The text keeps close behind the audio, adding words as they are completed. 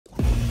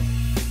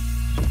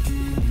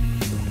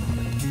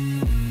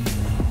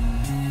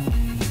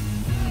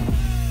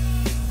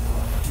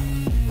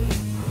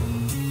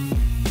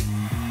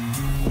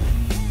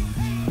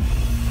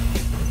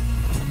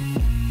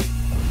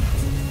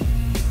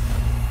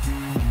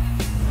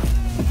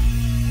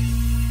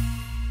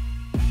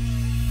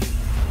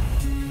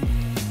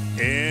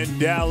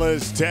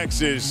Dallas,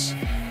 Texas.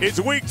 It's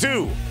week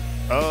 2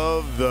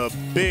 of the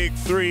Big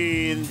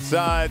Three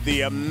inside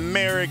the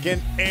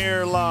American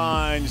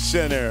Airlines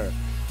Center.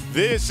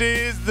 This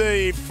is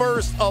the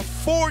first of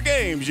 4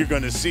 games you're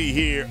going to see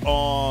here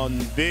on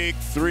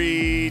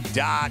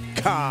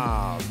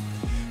Big3.com.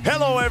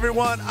 Hello,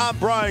 everyone. I'm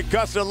Brian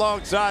Custer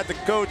alongside the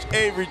coach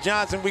Avery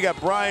Johnson. We got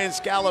Brian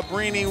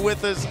Scalabrine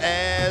with us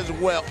as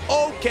well.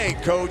 Okay,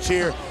 coach,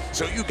 here.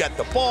 So you got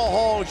the ball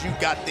hogs, you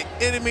got the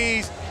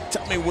enemies.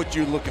 Tell me what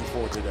you're looking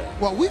for today.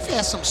 Well, we've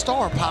had some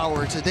star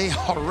power today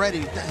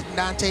already.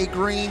 Dante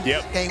Green,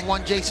 Game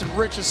 1, Jason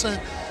Richardson.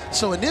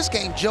 So in this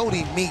game,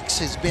 Jody Meeks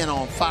has been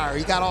on fire.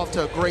 He got off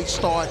to a great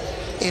start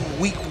in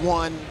week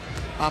 1.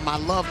 I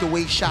love the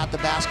way he shot the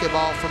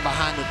basketball from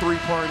behind the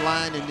three-point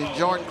line. And then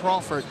Jordan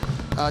Crawford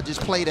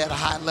just played at a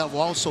high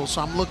level also. So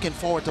I'm looking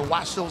forward to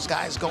watch those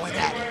guys going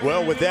at it.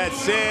 Well, with that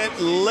said,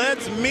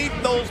 let's meet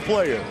those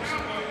players.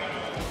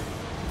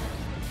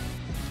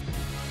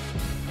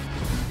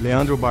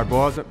 Leandro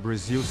Barbosa,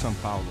 Brazil, São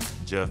Paulo.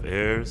 Jeff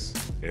Ayers,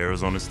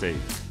 Arizona State.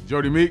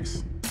 Jody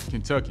Meeks,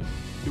 Kentucky.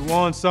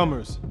 Dewan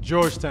Summers,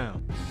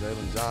 Georgetown.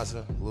 Jalen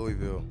Johnson,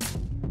 Louisville.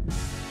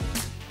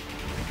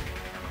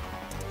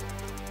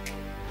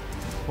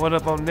 What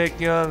up, I'm Nick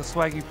Young,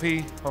 Swaggy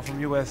P. I'm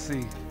from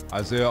USC.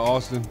 Isaiah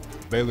Austin,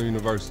 Baylor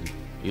University.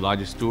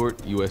 Elijah Stewart,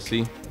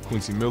 USC.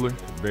 Quincy Miller,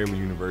 Baylor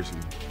University.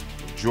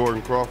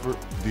 Jordan Crawford,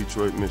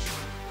 Detroit, Michigan.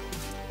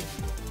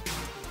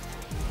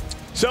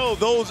 So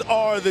those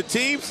are the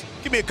teams.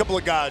 Give me a couple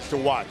of guys to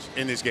watch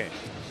in this game.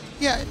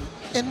 Yeah,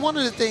 and one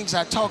of the things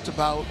I talked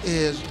about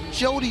is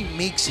Jody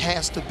Meeks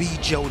has to be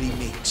Jody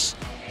Meeks.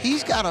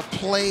 He's got to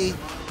play,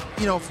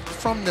 you know,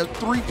 from the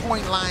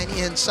three-point line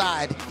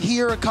inside.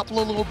 Here, a couple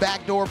of little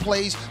backdoor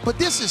plays, but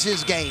this is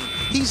his game.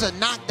 He's a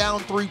knockdown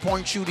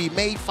three-point shooter. He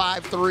made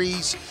 5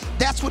 threes.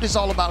 That's what it's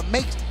all about.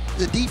 Make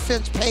the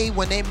defense pay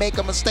when they make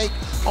a mistake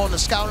on the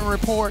scouting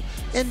report.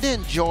 And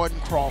then Jordan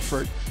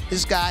Crawford.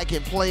 This guy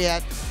can play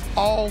at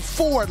all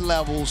 4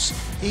 levels.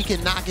 He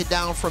can knock it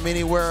down from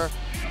anywhere.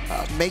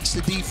 Makes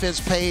the defense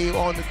pay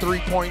on the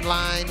three-point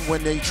line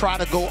when they try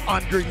to go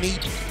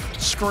underneath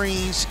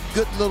screens.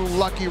 Good little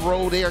lucky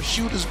roll there.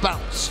 Shooters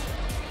bounce.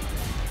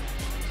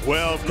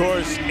 Well, of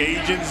course,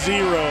 Agent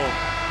Zero,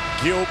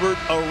 Gilbert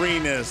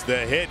Arenas,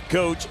 the head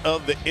coach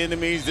of the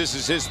enemies. This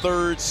is his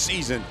 3rd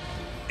season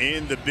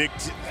in the Big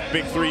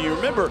Three. You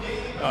remember,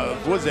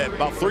 what was that,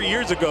 about 3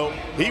 years ago,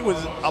 he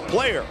was a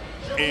player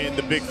in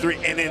the Big Three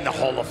and in the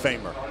Hall of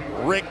Famer.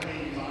 Rick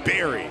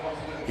Barry.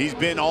 He's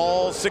been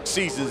all 6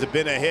 seasons, have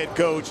been a head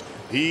coach.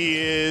 He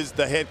is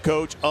the head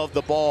coach of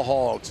the Ball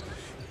Hogs.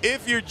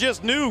 If you're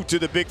just new to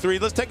the Big Three,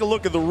 let's take a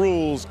look at the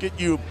rules, get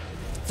you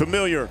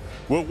familiar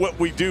with what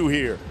we do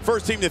here.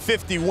 First team to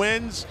 50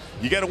 wins.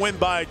 You got to win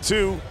by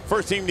 2.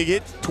 First team to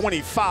get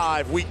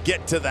 25, we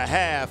get to the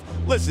half.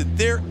 Listen,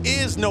 there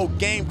is no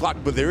game clock,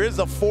 but there is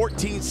a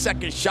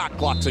 14-second shot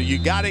clock, so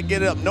you got to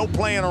get it up, no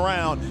playing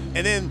around.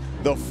 And then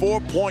the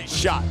 4-point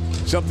shot,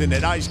 something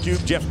that Ice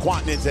Cube, Jeff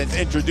Quantnitz has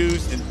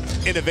introduced and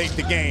innovate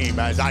the game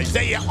as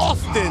Isaiah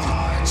Austin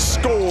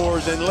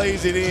scores and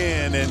lays it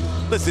in. And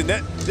listen,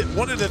 that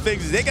one of the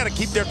things is they got to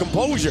keep their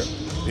composure.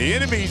 The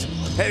enemies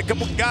had a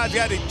couple guys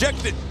got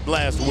ejected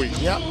last week.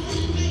 Yep.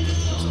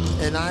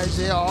 And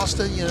Isaiah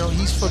Austin, you know,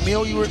 he's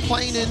familiar with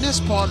playing in this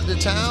part of the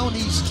town.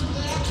 He's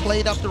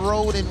played up the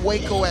road in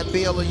Waco at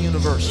Baylor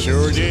University.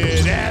 Sure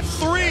did. That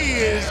 3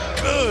 is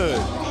good.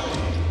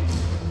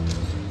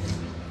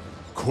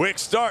 Quick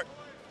start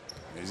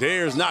as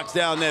Ayers knocks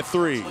down that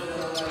 3.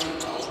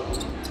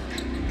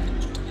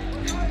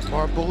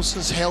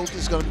 Barbosa's health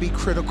is going to be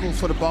critical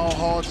for the Ball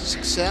Hogs'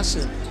 success.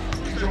 And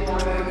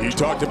you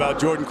talked about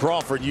Jordan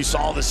Crawford. You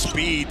saw the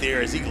speed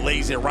there as he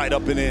lays it right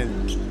up and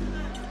in.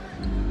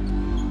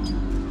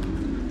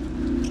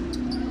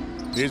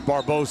 Here's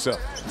Barbosa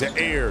to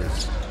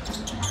Ayers.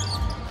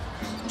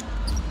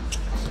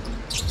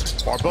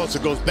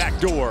 Barbosa goes back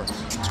door.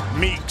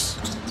 Meeks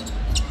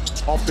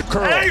off the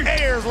curl.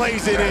 Ayers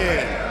lays it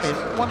in.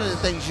 And one of the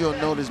things you'll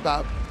notice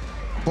about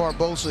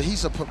Barbosa,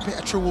 he's a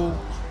perpetual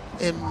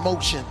in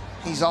motion.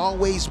 He's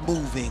always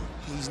moving.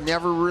 He's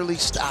never really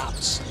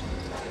stops.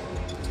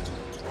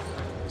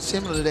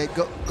 Similar to that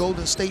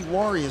Golden State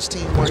Warriors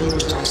team where he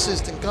was an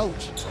assistant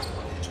coach.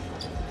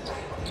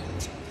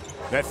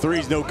 That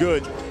 3's no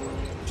good.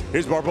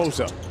 Here's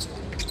Barbosa.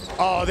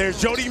 Oh, there's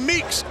Jody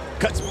Meeks.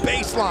 Cuts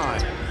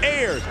baseline.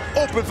 Ayers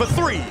open for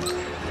 3.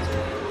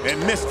 And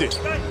missed it.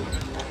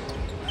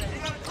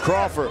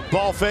 Crawford,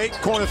 ball fake,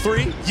 corner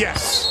 3.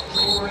 Yes.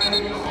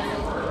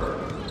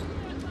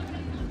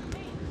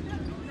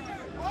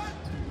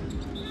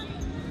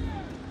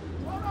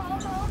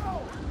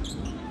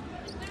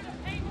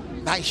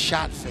 Nice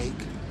shot fake.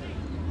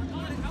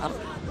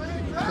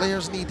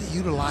 Players need to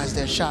utilize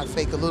that shot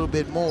fake a little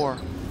bit more.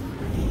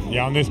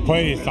 Yeah, on this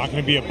play, it's not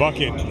going to be a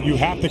bucket. You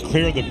have to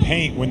clear the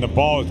paint when the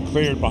ball is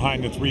cleared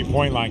behind the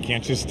three-point line.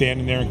 Can't just stand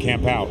in there and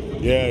camp out.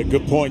 Yeah,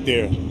 good point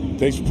there.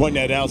 Thanks for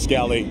pointing that out,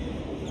 Scally.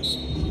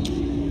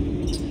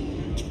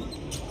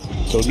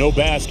 So no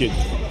basket.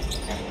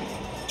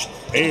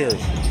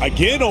 Ayers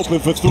again open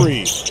for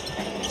 3.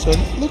 So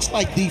it looks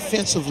like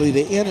defensively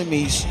the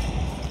enemies,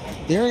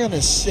 they're going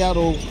to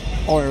settle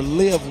or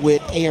live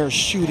with Ayers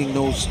shooting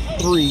those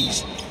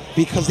threes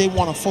because they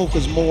want to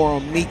focus more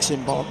on Meeks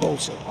and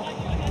Barbosa.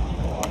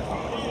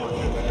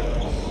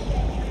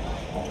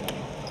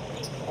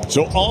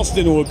 So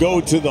Austin will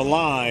go to the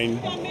line,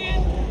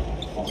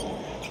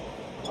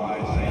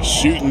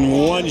 shooting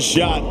one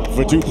shot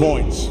for 2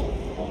 points.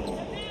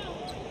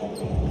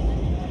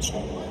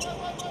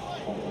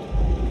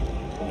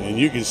 And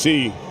you can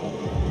see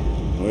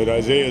what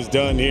Isaiah's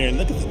done here. And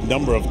look at the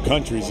number of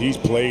countries he's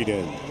played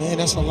in. Man,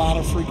 that's a lot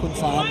of frequent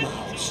 5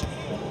 miles.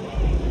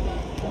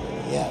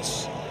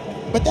 Yes.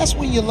 But that's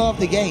when you love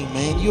the game,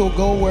 man. You'll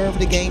go wherever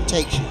the game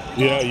takes you.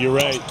 Yeah, you're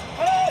right.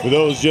 For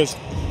those just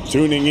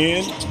tuning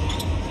in,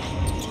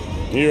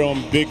 here on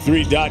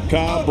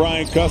Big3.com,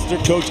 Brian Custer,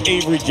 Coach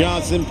Avery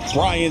Johnson,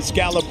 Brian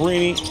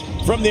Scalabrine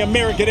from the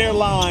American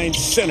Airlines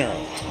Center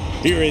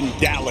here in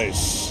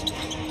Dallas.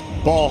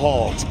 Ball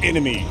Hogs,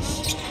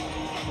 enemies.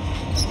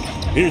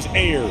 Here's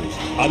Ayers,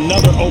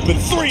 another open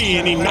three,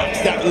 and he knocks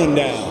that one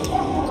down.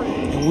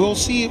 And we'll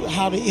see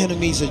how the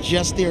enemies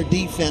adjust their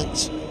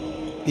defense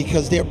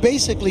because they're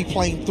basically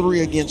playing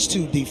 3 against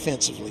 2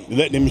 defensively. You're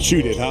letting him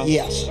shoot it, huh?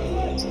 Yes.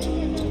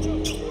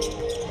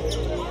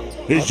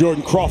 Here's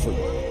Jordan Crawford.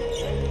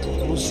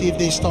 We'll see if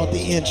they start to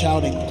inch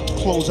out and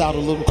close out a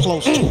little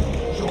closer.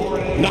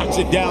 Knocks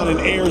it down in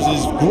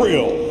Ayers'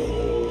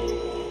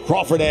 grill.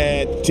 Crawford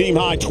had team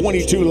high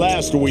 22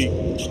 last week.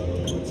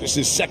 This is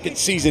his second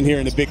season here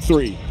in the Big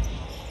 3.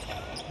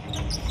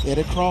 Yeah,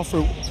 that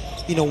Crawford,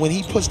 you know, when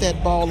he puts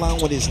that ball on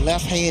with his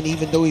left hand,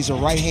 even though he's a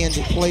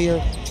right-handed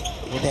player,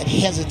 with that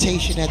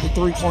hesitation at the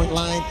three-point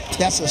line,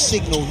 that's a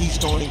signal he's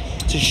going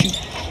to shoot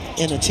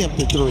and attempt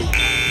the 3.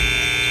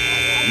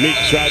 Meek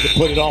tried to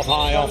put it off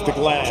high off the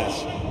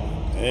glass.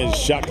 And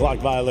shot clock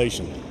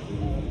violation.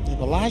 And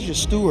Elijah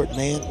Stewart,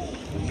 man,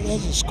 he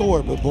hasn't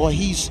scored, but boy,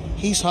 he's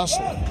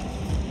hustling.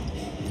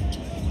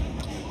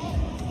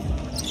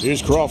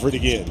 Here's Crawford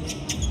again.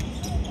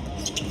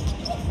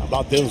 How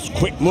about those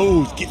quick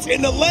moves? Gets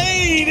in the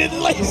lane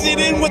and lays it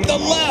in with the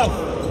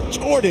left.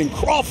 Jordan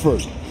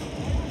Crawford.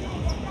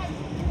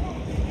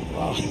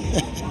 Wow.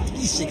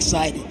 He's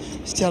excited.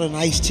 He's telling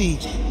Ice-T,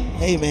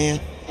 hey, man,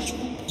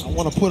 I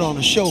want to put on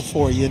a show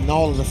for you and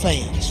all of the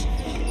fans.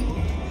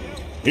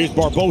 Here's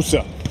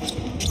Barbosa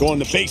going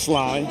to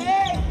baseline.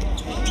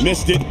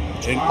 Missed it,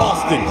 and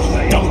Austin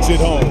dunks it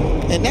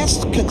home. And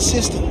that's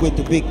consistent with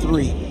the Big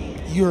 3.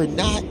 You're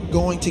not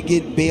going to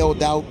get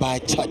bailed out by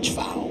touch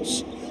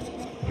fouls.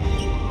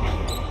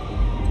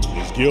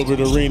 Here's Gilbert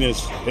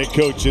Arenas, head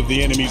coach of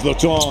the enemies,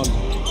 looks on.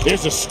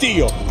 There's a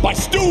steal by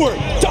Stewart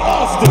to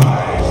Austin.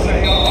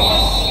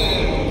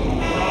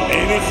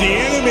 And it's the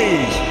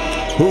enemies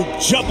who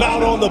jump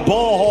out on the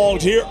ball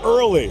hogs here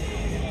early.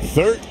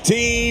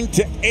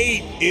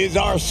 13-8 is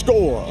our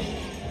score.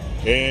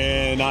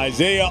 And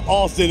Isaiah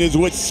Austin is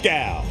with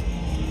Scal.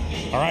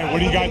 All right, what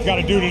do you guys got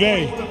to do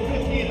today?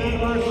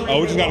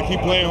 We just got to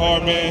keep playing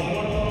hard,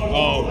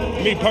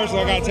 man. Me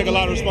personally, I got to take a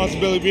lot of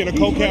responsibility being a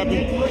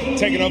co-captain,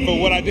 taking up for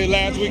what I did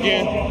last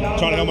weekend,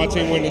 trying to help my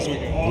team win this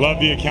weekend. Love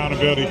the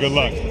accountability. Good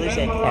luck.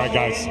 Appreciate it. All right,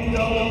 guys.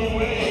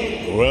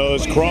 Well,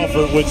 it's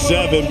Crawford with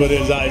 7, but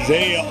it's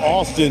Isaiah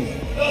Austin.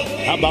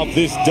 How about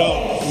this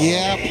dunk?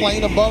 Yeah,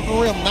 playing above the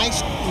rim.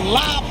 Nice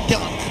lob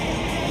dunk.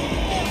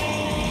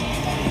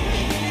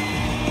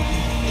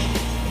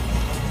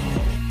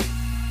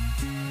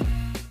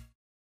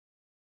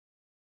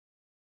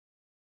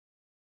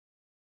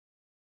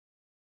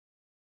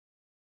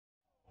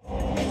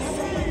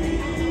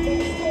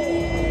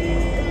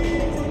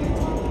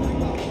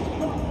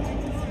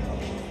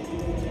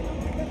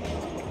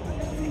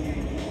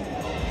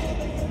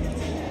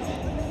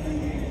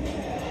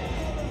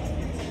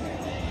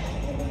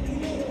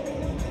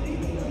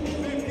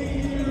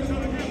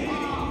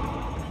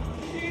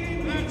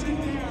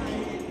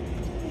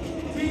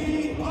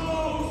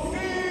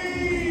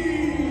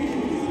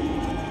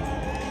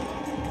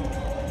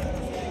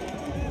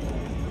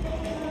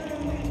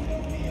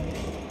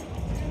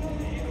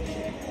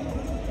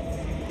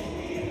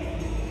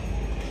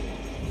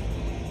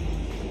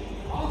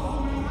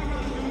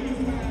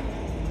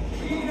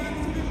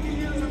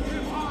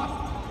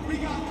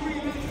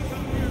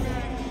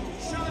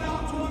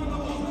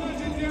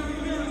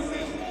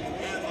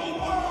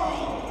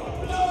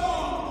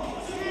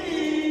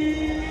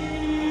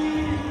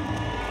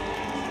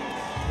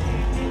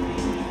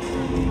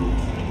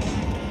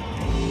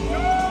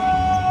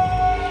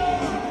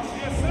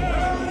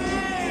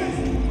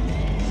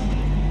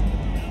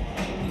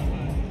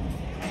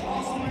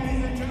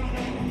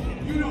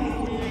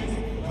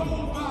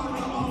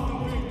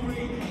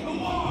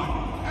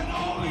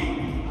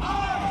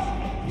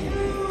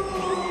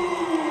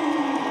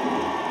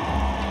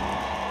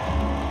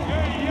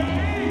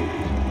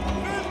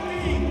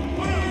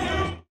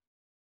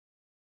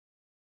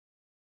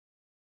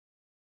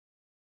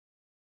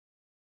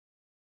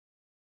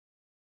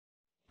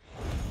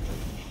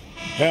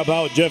 How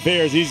about Jeff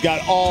Ayers? He's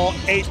got all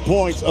 8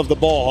 points of the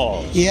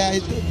ball Hogs. Yeah,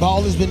 the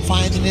ball has been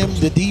finding him.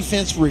 The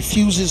defense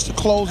refuses to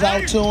close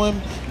out to him.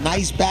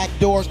 Nice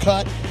backdoor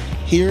cut.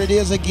 Here it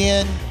is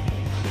again.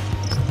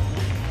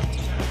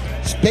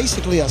 It's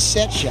basically a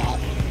set shot.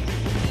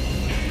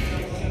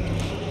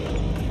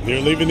 They're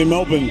leaving him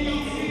open.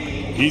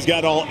 He's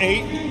got all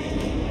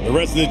 8. The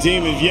rest of the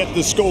team is yet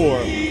to score.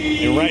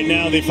 And right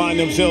now they find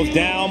themselves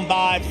down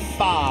by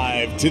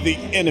 5 to the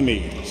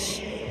enemies.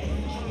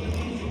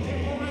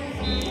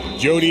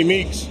 Jody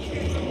Meeks,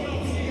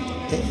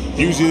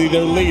 usually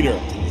their leader.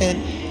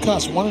 And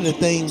Cuss, one of the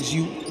things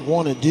you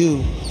want to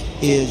do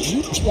is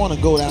you just want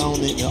to go down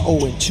in the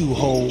 0-2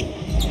 hole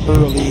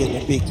early in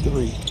the Big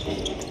 3.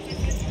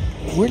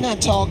 We're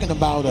not talking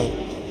about a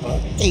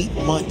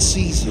 8-month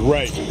season.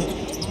 Right.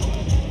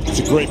 It's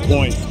a great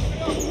point.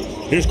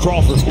 Here's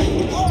Crawford.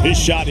 His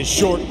shot is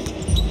short.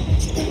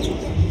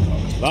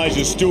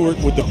 Elijah Stewart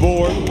with the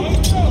board.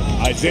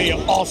 Isaiah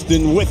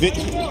Austin with it.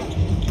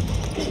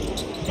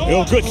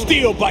 A good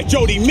steal by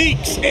Jody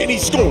Meeks, and he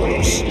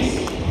scores.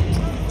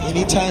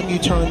 Anytime you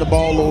turn the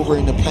ball over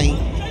in the paint,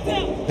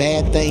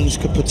 bad things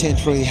could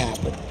potentially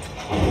happen.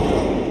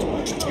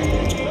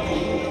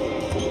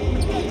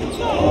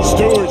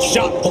 Stewart's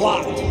shot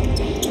blocked.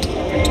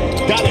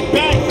 Got it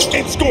back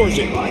and scores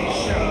it.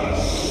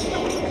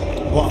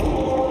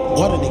 Wow,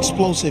 what an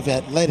explosive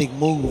athletic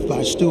move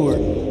by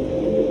Stewart.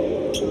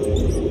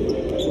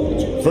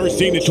 First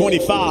team to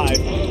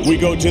 25, we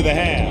go to the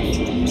half.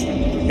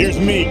 Here's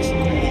Meeks,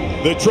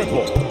 the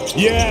triple.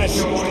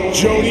 Yes,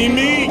 Jody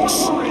Meeks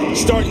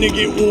starting to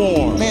get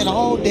warm. Man,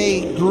 all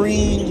day,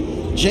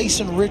 Green,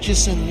 Jason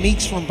Richardson,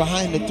 Meeks from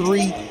behind the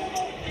 3.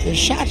 The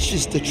shot's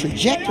just the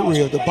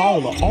trajectory of the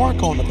ball, the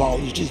arc on the ball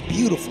is just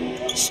beautiful.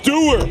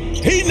 Stewart,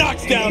 he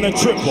knocks down a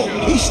triple.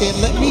 He said,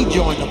 let me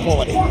join the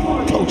party.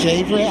 Coach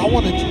Avery, I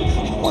want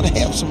to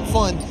have some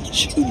fun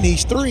shooting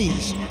these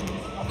threes.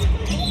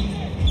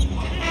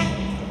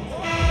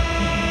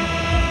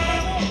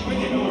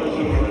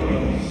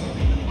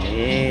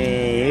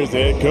 Here's the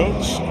head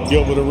coach,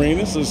 Gilbert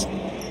Arenas. Let's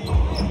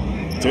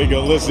take a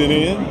listen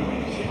in.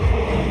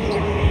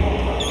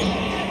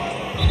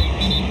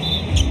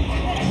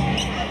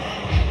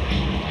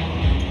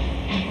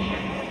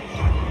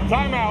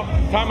 Timeout,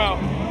 timeout,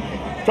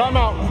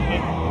 timeout,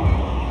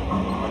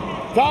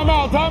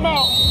 timeout,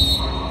 timeout.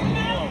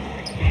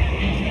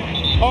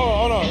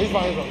 Oh no, he's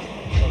fine, he's fine.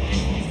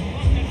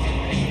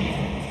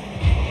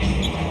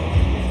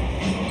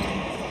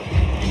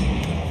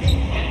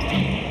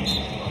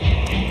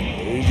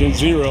 Agent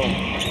Zero,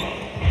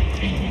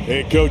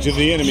 head coach of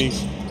the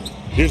enemies.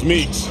 Here's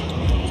Meeks.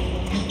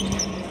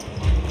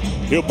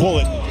 He'll pull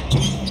it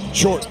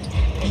short.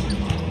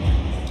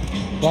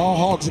 Ball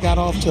Hogs got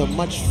off to a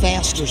much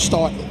faster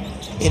start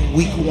in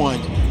week 1.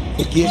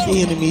 But give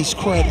the enemies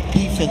credit,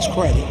 defense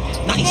credit.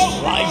 Nice.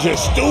 Elijah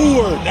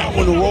Stewart, that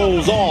one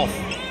rolls off.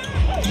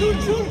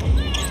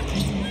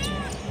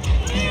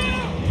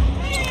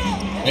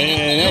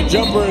 And that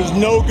jumper is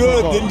no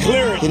good, didn't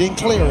clear it. He didn't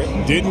clear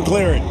it. Didn't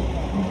clear it.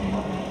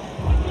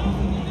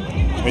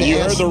 And you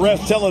heard the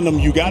ref telling them,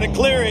 you got to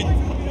clear it.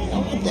 I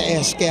want to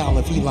ask Scal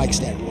if he likes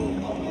that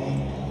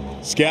rule.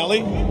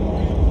 Scally?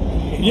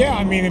 Yeah,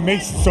 I mean, it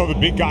makes it so the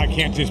big guy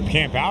can't just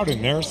camp out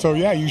in there. So,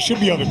 yeah, you should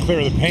be able to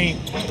clear the paint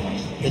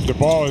if the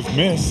ball is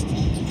missed.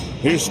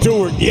 Here's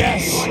Stewart.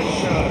 Yes.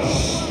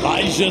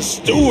 Elijah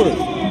Stewart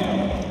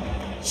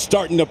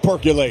starting to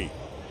percolate.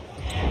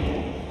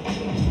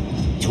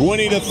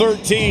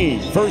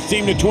 20-13. First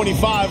team to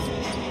 25.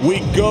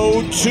 We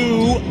go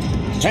to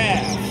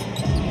half.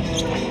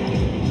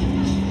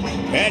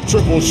 That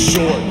triple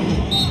short.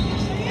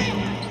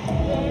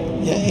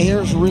 Yeah,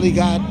 Ayers really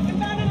got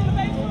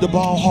the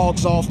Ball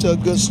Hogs off to a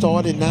good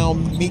start, and now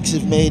Meeks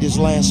has made his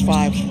last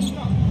five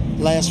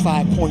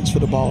points for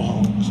the Ball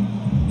Hogs.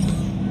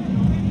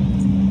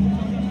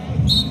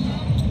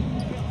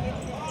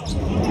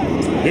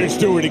 Here's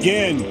Stewart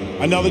again,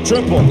 another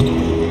triple.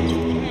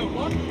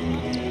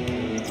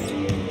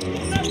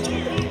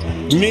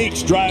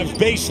 Meeks drives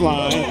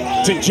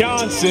baseline to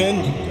Johnson,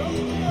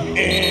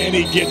 and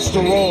he gets the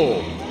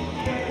roll.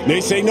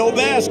 They say no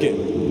basket,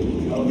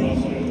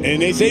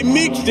 and they say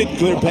Meeks didn't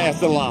clear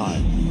past the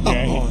line.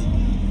 Yeah,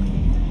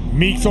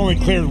 Meeks only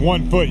cleared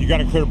 1 foot. You got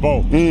to clear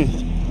both.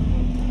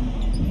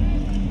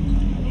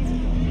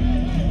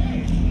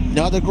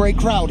 Another great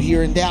crowd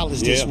here in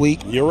Dallas this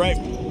week. You're right.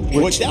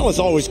 Which Dallas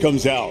always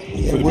comes out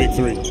for the Big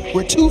 3.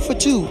 We're 2 for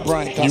 2,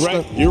 Brian Custer.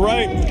 You're right. You're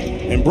right.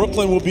 And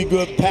Brooklyn will be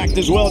good, packed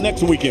as well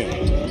next weekend.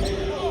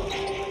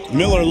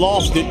 Miller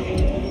lost it.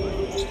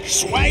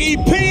 Swaggy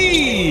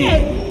P.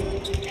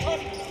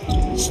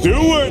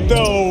 Stewart,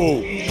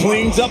 though,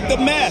 cleans up the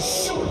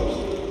mess.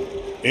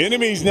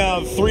 Enemies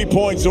now 3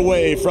 points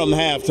away from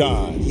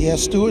halftime. Yeah,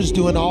 Stewart's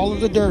doing all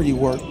of the dirty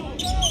work.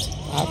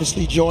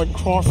 Obviously, Jordan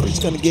Crawford's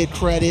going to get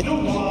credit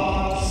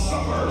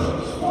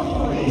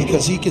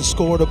because he can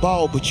score the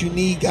ball, but you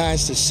need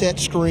guys to set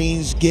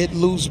screens, get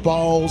loose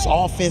balls,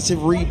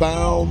 offensive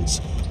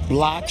rebounds,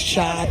 block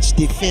shots,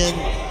 defend.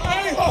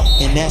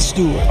 and that's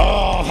Stewart.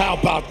 Oh, how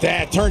about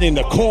that? Turning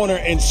the corner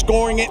and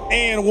scoring it,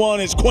 and one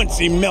is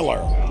Quincy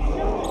Miller.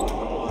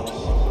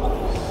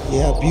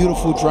 Yeah,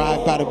 beautiful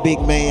drive by the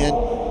big man.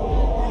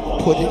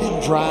 Put it in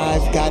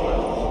drive, got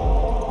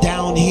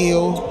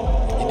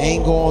downhill, and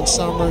angle on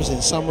Summers,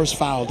 and Summers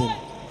fouled him.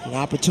 An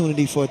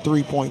opportunity for a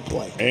three-point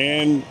play.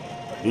 And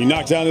he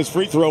knocks down his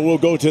free throw. We'll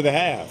go to the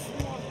half.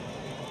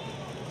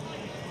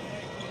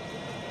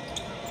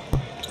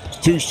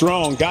 Too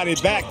strong. Got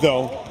it back,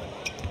 though.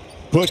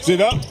 Puts it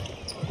up.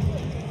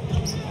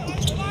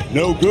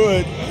 No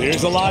good.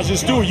 There's Elijah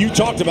Stewart. You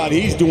talked about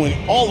it. He's doing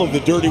all of the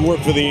dirty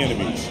work for the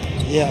enemies.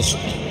 Yes.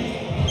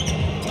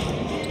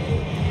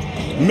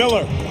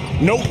 Miller.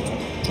 Nope.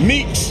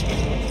 Meeks.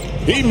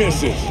 He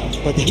misses.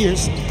 But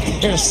here's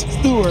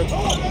Stewart.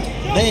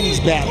 Then he's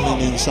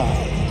battling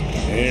inside.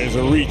 There's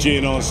a reach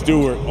in on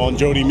Stewart on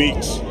Jody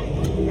Meeks.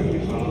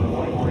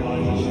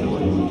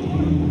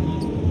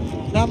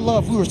 And I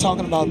love, we were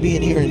talking about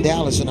being here in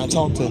Dallas, and I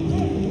talked to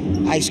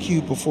Ice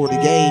Cube before the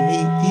game.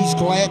 He's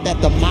glad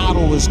that the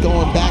model is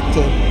going back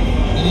to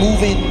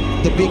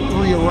moving the big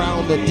three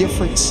around the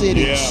different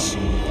cities.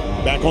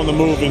 Yeah, back on the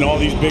move in all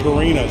these big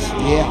arenas.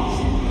 Yeah.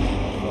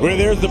 Where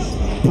there's the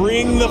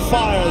Bring the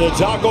Fire, the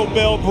Taco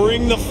Bell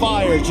Bring the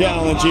Fire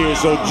challenge here.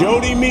 So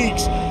Jody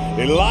Meeks,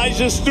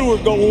 Elijah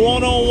Stewart go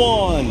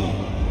one-on-one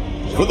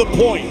for the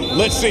point.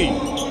 Let's see.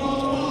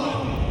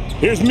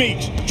 Here's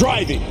Meeks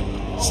driving,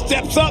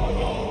 steps up,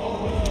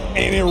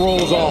 and it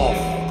rolls off.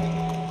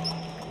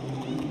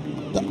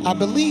 I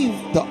believe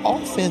the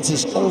offense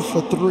is 0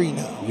 for 3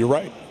 now. You're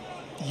right.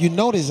 You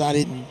notice I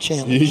didn't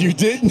challenge. You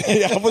didn't?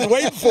 I was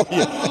waiting for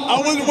you.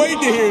 I was waiting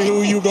to hear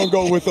who you were going to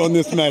go with on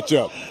this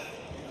matchup.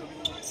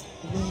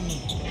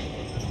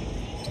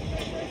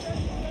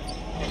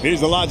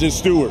 Here's Elijah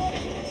Stewart.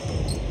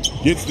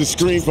 Gets the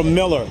screen from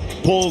Miller.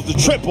 Pulls the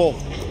triple.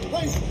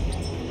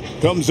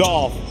 Comes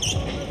off.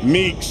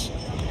 Meeks.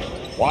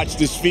 Watched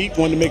his feet.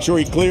 Wanted to make sure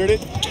he cleared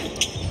it.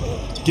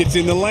 Gets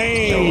in the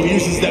lane.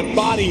 Uses that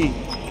body.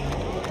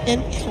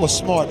 And it was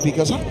smart,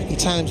 because how many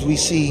times we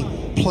see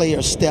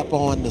players step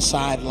on the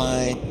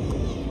sideline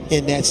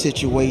in that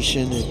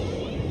situation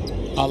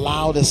and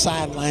allow the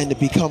sideline to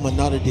become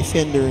another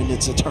defender, and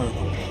it's a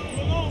turnover.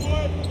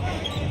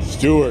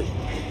 Stewart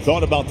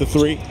thought about the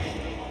three.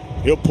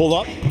 He'll pull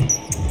up.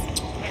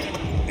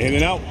 In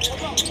and out.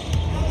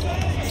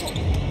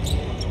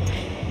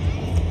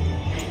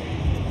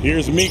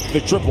 Here's Meek, the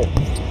triple.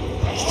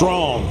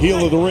 Strong,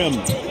 heel of the rim.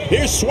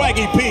 Here's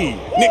Swaggy P,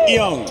 Nick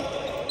Young.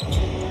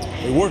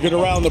 They work it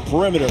around the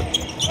perimeter.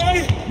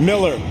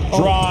 Miller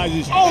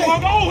drives,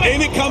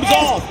 and it comes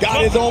off.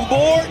 Got his own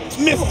board,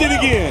 missed it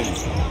again.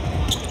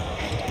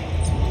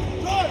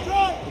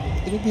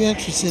 It'll be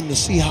interesting to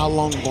see how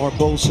long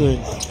Barbosa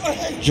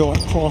and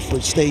Jordan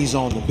Crawford stays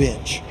on the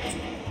bench.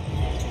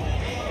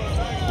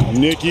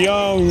 Nick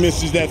Young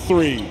misses that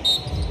three.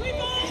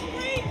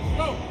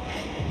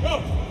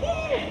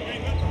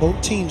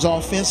 Both teams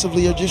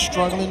offensively are just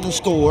struggling to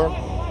score.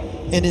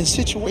 And in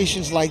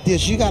situations like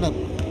this, you got to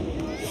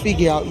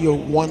figure out your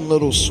one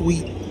little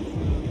sweet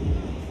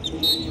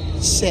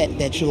set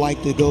that you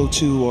like to go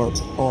to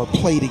or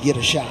play to get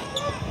a shot.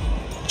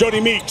 Jody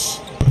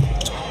Meeks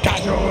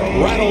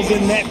rattles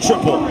in that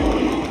triple.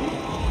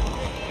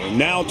 And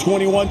now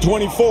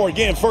 21-24.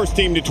 Again, first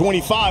team to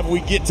 25. We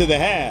get to the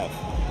half.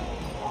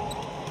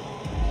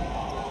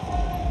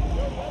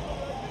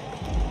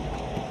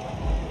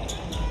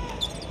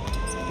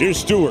 Here's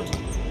Stewart.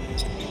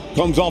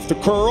 Comes off the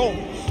curl.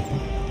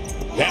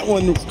 That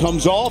one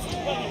comes off.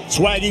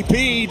 Swaggy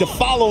P, the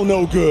follow,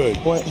 no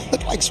good. Boy, it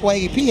looked like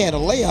Swaggy P had a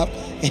layup,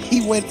 and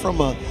he went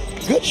from a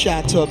good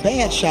shot to a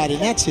bad shot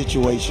in that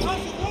situation.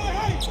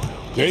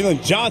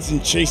 Jalen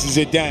Johnson chases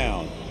it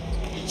down.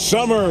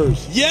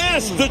 Summers,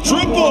 yes, the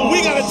triple.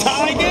 We got a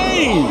tie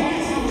game.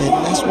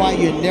 And that's why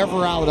you're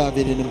never out of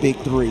it in a big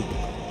three.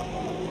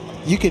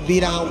 You could be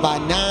down by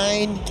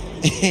 9,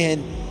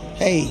 and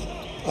hey,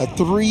 a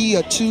 3,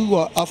 a 2,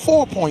 a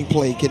 4-point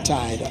play can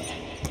tie it up.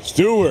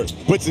 Stewart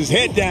puts his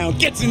head down,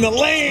 gets in the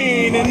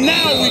lane, and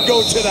now we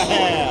go to the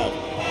half.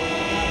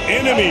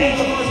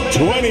 Enemies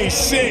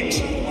 26,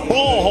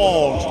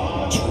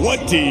 Ball Hogs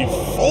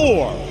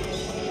 24.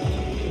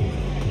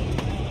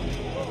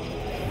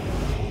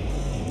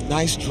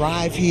 Nice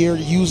drive here,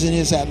 using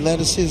his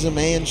athleticism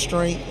and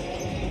strength.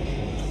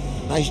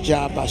 Nice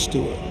job by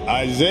Stewart.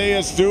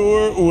 Isaiah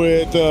Stewart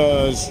with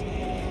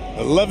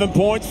 11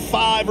 points,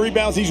 5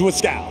 rebounds. He's with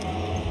Scout.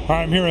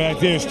 Hi, I'm here with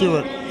Isaiah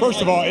Stewart.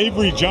 First of all,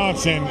 Avery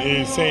Johnson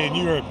is saying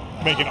you are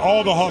making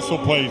all the hustle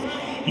plays.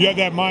 You have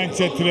that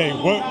mindset today.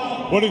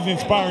 What is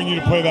inspiring you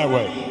to play that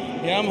way?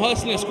 Yeah, I'm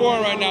hustling and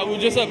scoring right now. We're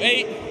just up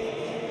 8.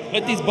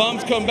 Let these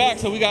bums come back,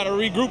 so we got to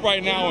regroup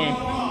right now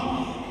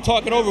and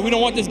talk it over. We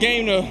don't want this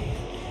game to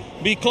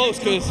be close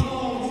because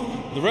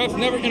the refs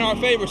never in our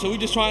favor, so we're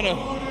just trying to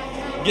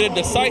get a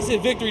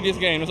decisive victory this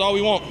game. That's all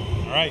we want.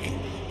 All right.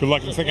 Good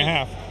luck in the second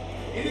half.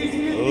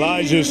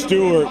 Elijah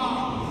Stewart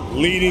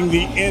leading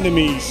the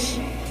enemies.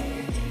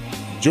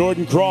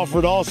 Jordan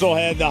Crawford also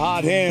had the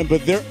hot hand,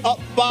 but they're up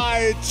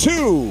by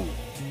 2.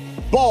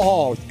 Ball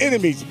Hogs,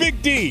 Enemies,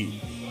 Big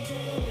D.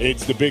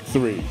 It's the Big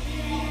Three.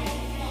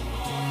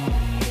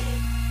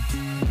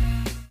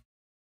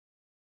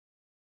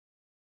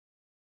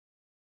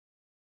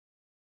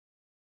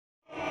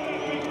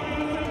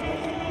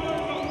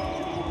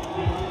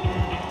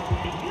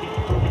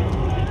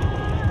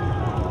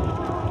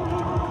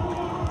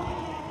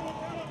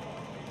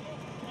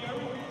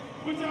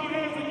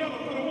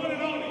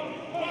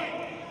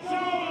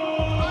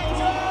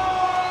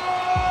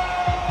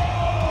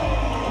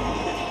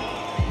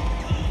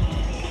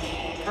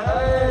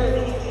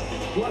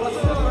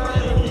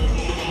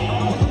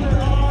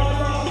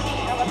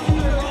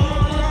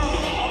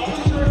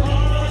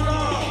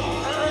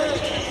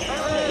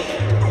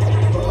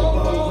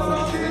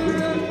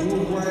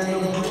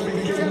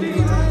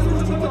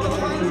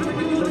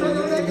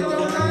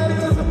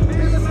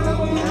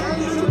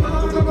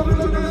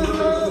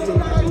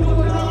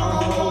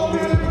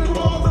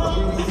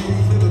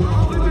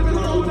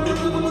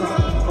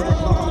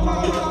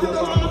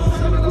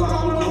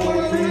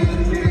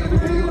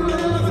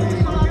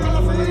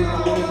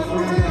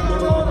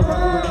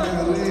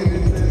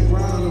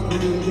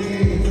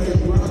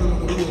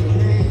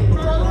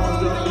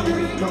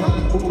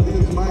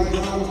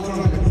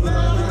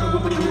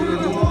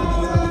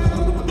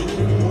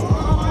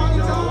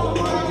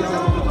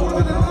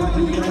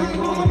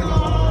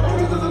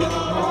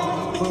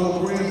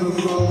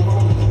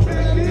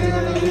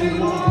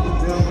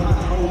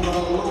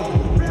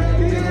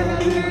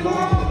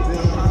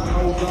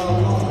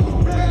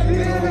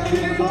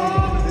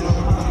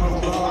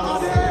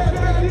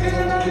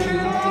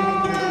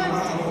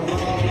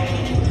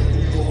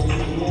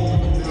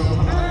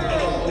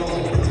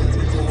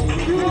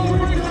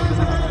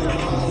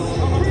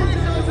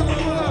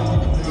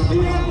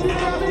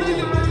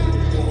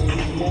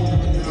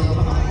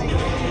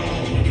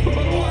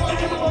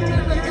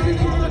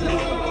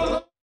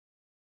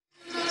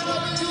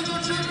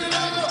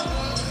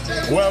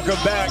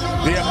 Welcome back,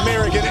 the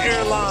American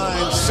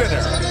Airlines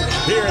Center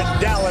here in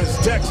Dallas,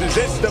 Texas.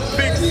 It's the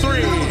Big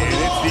Three, and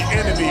it's the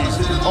Enemies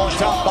on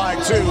top by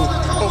 2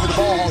 over the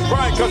Ball Hogs.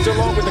 Brian comes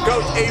along with the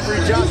coach,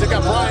 Avery Johnson.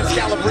 Got Brian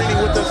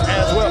Scalabrine with us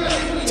as well.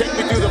 Take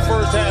me through the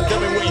first half. Tell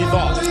me what you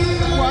thought.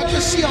 Well, I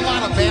just see a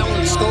lot of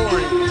balanced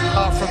scoring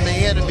from the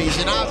Enemies,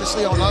 and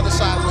obviously on the other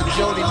side with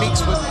Jody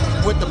Meeks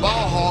with the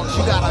Ball Hogs,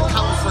 you got to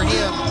account for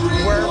him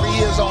wherever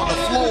he is on the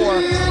floor.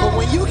 But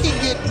when you can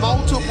get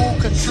multiple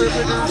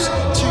contributors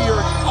to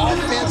your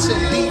offense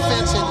and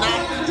defense and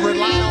not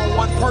rely on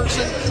one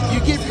person,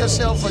 you give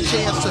yourself a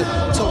chance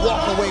to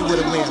walk away with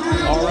a win.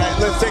 All right,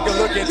 let's take a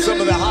look at some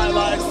of the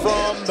highlights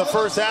from the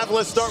first half.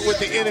 Let's start with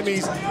the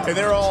Enemies and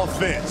their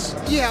offense.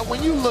 Yeah,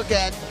 when you look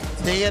at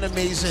the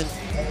Enemies, and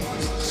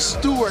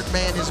Stewart,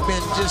 man, has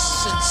been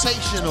just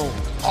sensational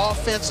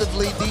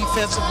offensively,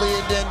 defensively,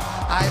 and then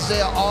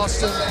Isaiah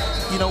Austin,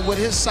 you know, with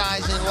his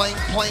size and length,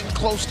 playing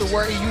close to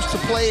where he used to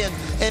play.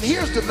 And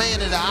here's the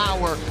man of the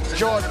hour,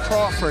 Jordan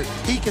Crawford.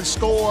 He can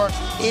score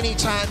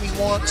anytime he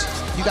wants.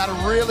 You got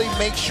to really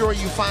make sure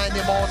you find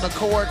him on the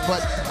court,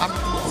 but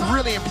I'm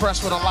really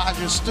impressed with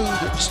Elijah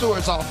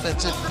Stewart's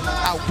offensive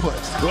output.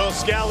 Well,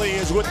 Scally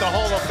is with the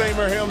Hall of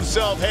Famer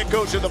himself, head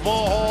coach of the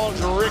Ball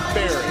Hogs, Rick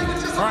Barry.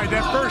 All right,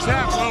 that first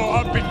half, a little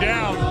up and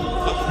down.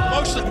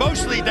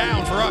 Mostly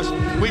down for us.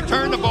 We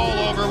turned the ball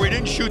over. We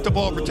didn't shoot the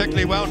ball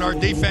particularly well, and our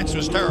defense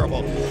was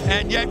terrible.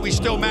 And yet we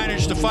still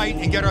managed to fight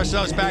and get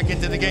ourselves back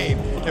into the game.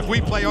 If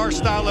we play our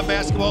style of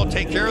basketball,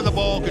 take care of the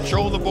ball,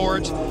 control the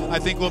boards, I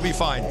think we'll be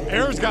fine.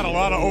 Aaron's got a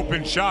lot of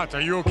open shots.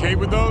 Are you okay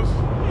with those?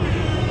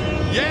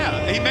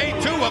 Yeah, he made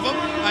 2 of them.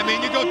 I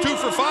mean, you go 2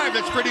 for 5.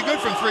 That's pretty good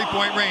from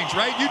three-point range,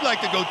 right? You'd like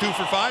to go 2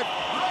 for 5.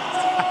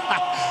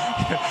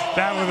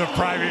 That was a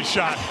private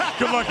shot.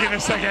 Good luck in the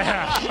second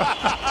half.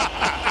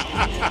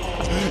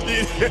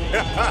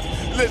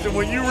 Listen,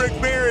 when you Rick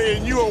Barry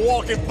and you a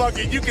walking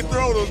bucket, you can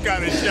throw those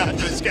kind of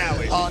shots at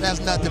Scally. Oh,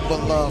 that's nothing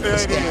but love for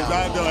Scally.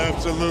 I know,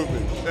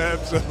 absolutely.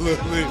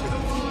 Absolutely.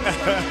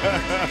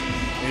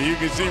 And you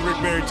can see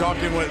Rick Barry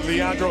talking with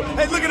Leandro.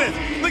 Hey, look at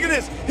this. Look at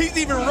this. He's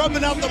even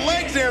rubbing out the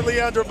legs there,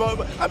 Leandro.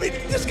 I mean,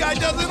 this guy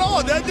does it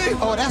all, doesn't he?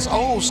 Oh, that's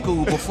old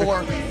school,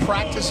 before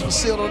practice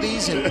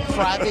facilities and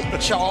private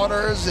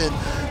charters, and,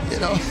 you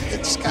know,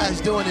 this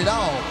guy's doing it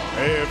all.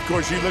 Hey, of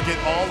course, you look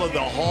at all of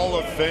the Hall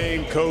of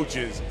Fame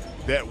coaches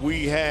that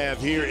we have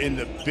here in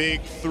the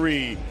Big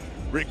Three.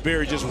 Rick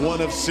Barry just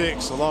 1 of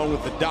 6, along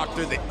with the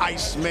Doctor, the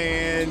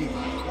Iceman,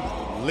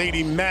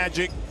 Lady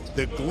Magic,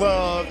 the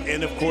Glove,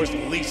 and of course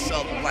Lisa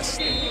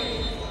Leslie.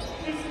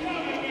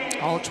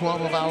 All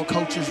 12 of our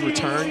coaches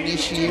returned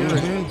this year.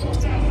 And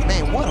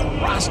man, what a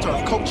roster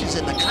of coaches,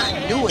 and the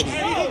continuity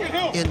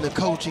in the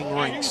coaching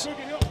ranks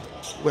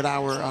with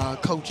our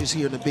coaches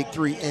here in the Big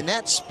Three. And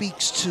that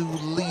speaks to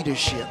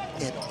leadership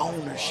and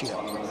ownership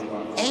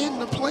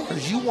and the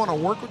players. You want to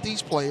work with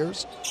these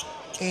players,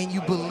 and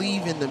you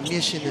believe in the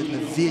mission and the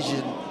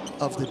vision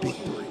of the Big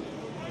Three.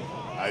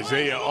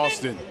 Isaiah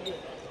Austin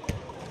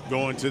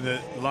going to the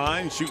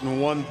line, shooting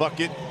 1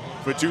 bucket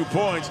for 2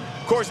 points.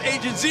 Of course,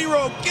 Agent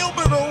Zero,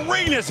 Gilbert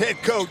Arenas,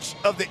 head coach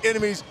of the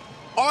Enemies.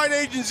 All right,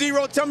 Agent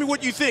Zero, tell me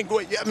what you think.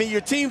 I mean,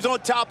 your team's on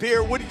top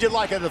here. What did you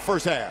like in the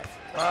first half?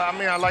 I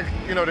mean, I like,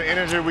 the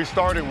energy we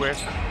started with.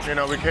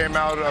 We came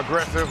out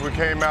aggressive. We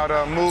came out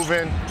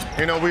moving.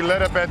 We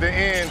let up at the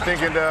end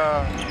thinking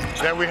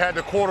that we had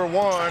the quarter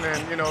won,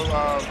 and,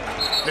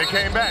 they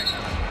came back.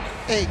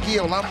 Hey,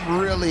 Gil, I'm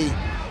really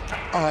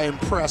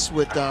impressed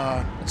with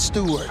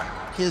Stewart.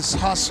 His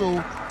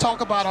hustle.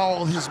 Talk about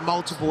all his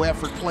multiple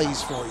effort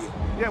plays for you.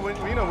 Yeah,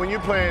 when you're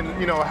playing,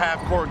 a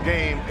half-court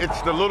game,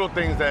 it's the little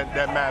things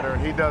that matter,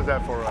 and he does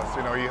that for us.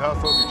 He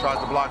hustles, he tries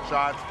to block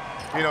shots.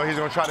 He's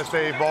going to try to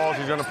save balls.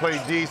 He's going to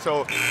play D.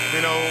 So,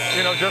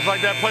 just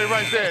like that play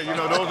right there,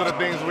 those are the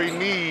things we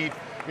need,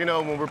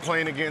 when we're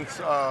playing against,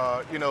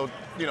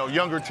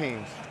 younger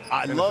teams.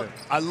 I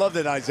love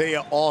that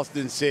Isaiah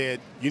Austin said,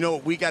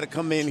 we got to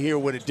come in here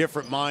with a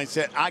different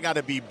mindset. I got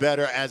to be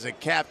better as a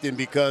captain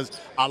because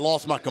I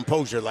lost my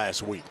composure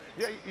last week.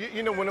 Yeah,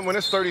 when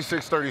it's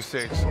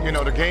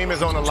 36-36, the game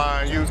is on the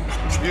line. You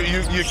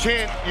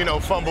can't,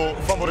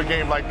 fumble the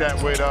game like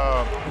that with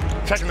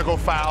technical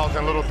fouls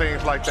and little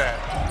things like that.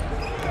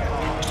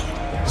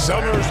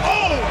 Summers,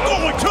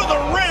 going to the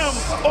rim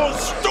on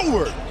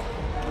Stewart.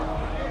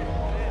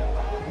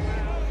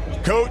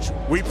 Coach,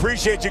 we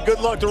appreciate you.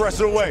 Good luck the rest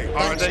of the way. All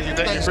right, thank you.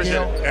 Appreciate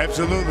it.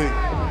 Absolutely.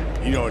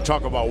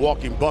 Talk about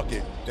walking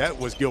bucket. That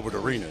was Gilbert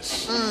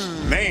Arenas.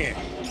 Man,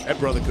 that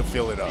brother could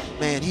fill it up.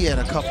 Man, he had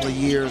a couple of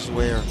years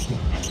where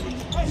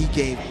he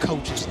gave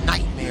coaches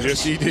nightmares.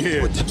 Yes, he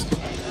did.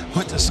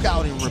 With the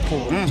scouting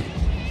report.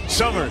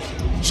 Summers,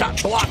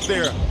 shot blocked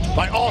there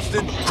by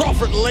Austin.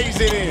 Crawford lays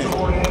it in.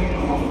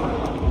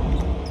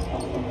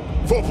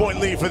 4-point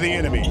lead for the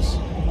enemies.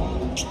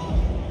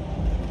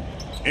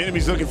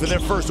 Enemies looking for their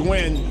first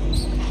win.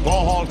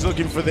 Ball Hogs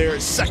looking for their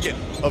second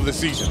of the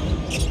season.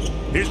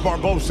 Here's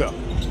Barbosa.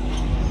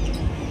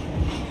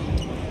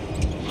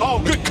 Oh,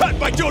 good cut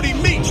by Jody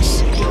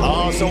Meeks.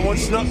 Oh, someone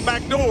snuck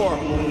back door.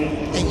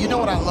 And you know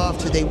what I love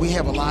today? We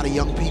have a lot of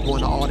young people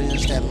in the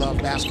audience that love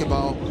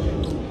basketball.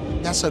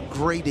 That's a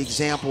great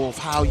example of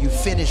how you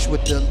finish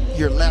with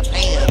your left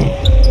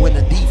hand when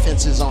the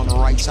defense is on the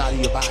right side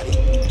of your body.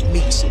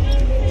 Meeks,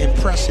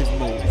 impressive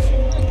move.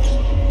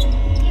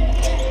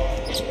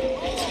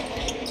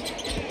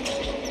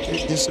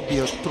 This would be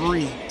a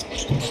three.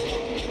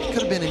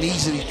 Could have been an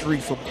easy three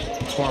for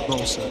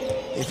Barbosa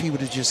if he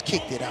would have just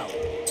kicked it out.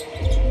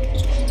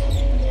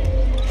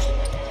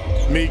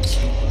 Meeks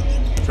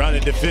trying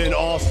to defend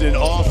Austin.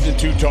 Austin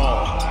too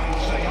tall.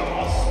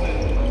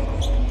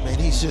 Man,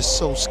 he's just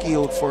so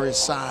skilled for his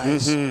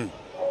size.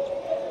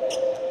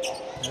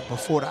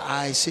 Before the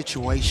eye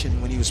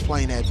situation when he was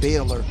playing at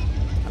Baylor,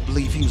 I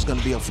believe he was going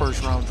to be a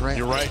first-round draft.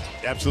 You're right,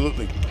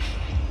 absolutely.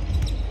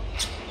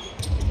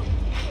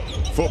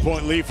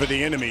 4-point lead for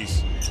the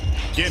enemies.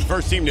 Get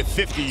first team to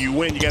 50, you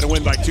win. You got to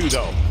win by 2,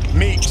 though.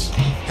 Meeks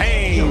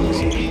hangs,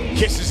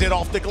 kisses it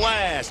off the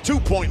glass.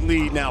 2-point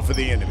lead now for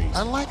the enemies.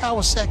 Unlike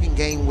our second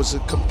game was a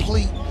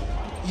complete,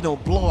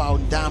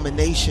 blowout and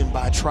domination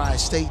by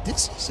Tri-State.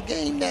 This is a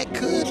game that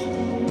could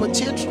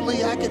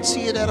potentially, I could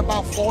see it at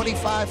about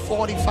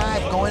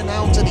 45-45 going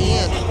down to the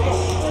end.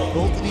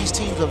 Both of these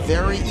teams are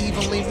very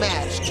evenly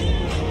matched.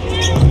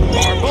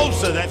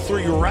 Barbosa, that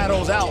three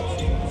rattles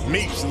out.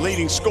 Meeks,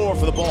 leading scorer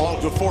for the Ball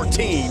Hogs with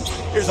 14.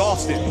 Here's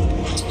Austin.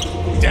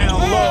 Down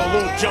low,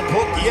 little jump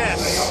hook,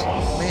 yes.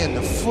 Man,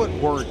 the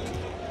footwork,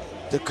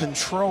 the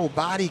control,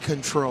 body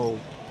control,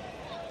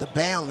 the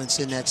balance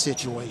in that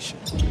situation.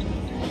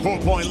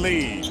 4-point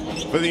lead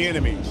for the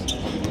enemies.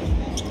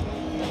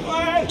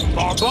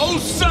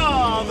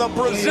 Barbosa, the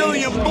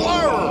Brazilian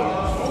blur.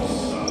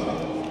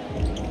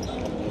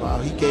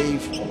 Wow, he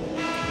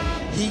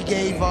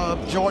gave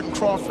Jordan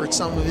Crawford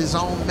some of his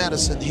own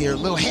medicine here. A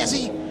little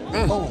hezzy.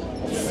 Oh,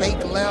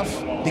 fake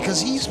left, because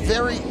he's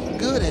very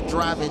good at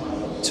driving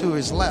to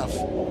his left.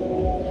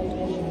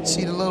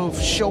 See the little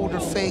shoulder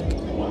fake?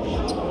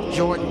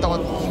 Jordan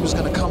thought he was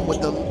going to come with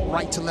the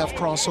right to left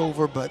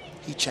crossover, but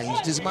he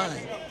changed his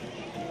mind.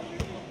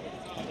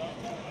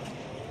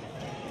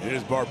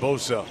 Here's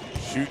Barbosa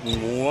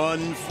shooting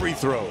one free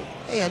throw.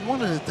 Hey, and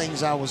one of the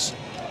things I was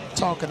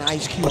talking to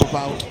Ice Cube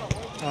about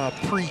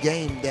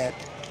pre-game that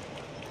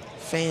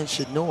fans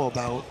should know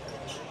about,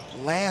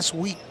 last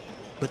week,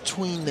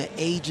 between the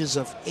ages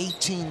of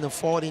 18 to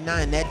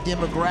 49, that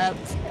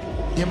demographic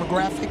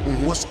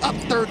was up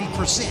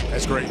 30%.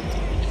 That's great.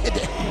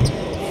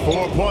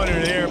 4-pointer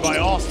there by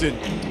Austin.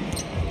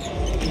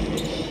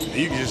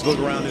 You can just look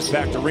around this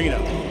packed arena.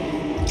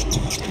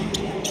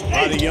 A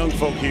lot of young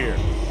folk here.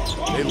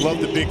 They love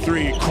the big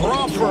three.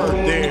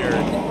 Crawford there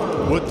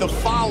with the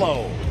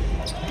follow.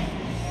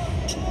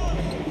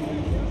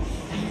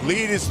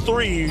 Lead is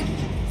 3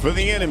 for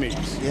the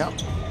enemies. Yep.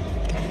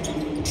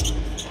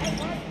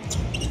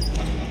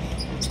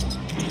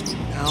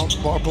 Now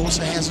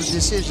Barbosa has a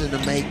decision to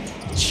make.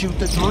 Shoot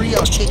the 3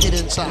 or kick it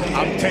inside.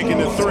 I'm taking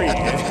the 3.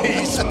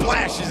 He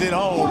splashes it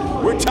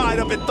home. We're tied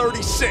up at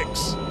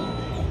 36.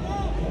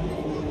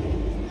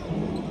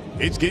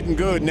 It's getting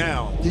good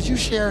now. Did you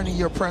share any of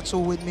your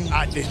pretzel with me?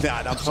 I did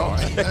not. I'm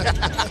sorry.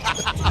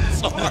 I'm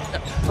sorry.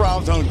 I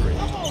was hungry.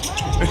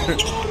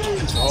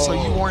 So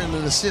you weren't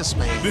an assist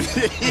man.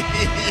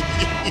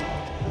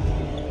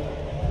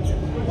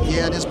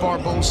 Yeah, this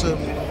Barbosa.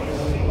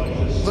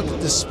 Look at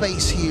the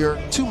space here.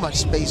 Too much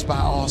space by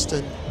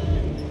Austin.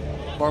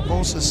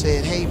 Barbosa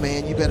said, hey,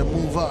 man, you better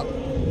move up.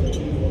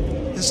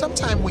 And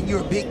sometimes when you're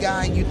a big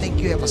guy and you think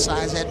you have a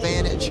size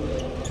advantage,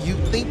 you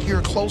think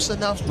you're close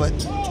enough, but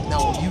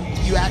no,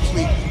 you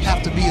actually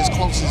have to be as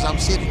close as I'm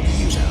sitting to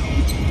you now.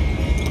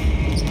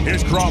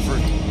 Here's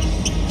Crawford.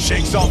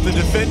 Shakes off the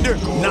defender,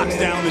 knocks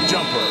down the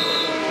jumper.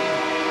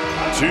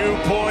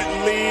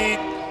 2-point lead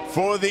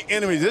for the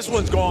enemies. This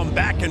one's going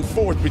back and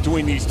forth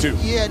between these two.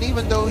 Yeah, and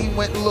even though he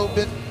went a little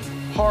bit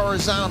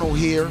horizontal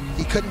here,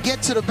 he couldn't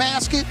get to the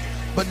basket,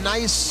 but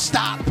nice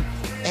stop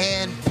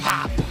and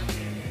pop.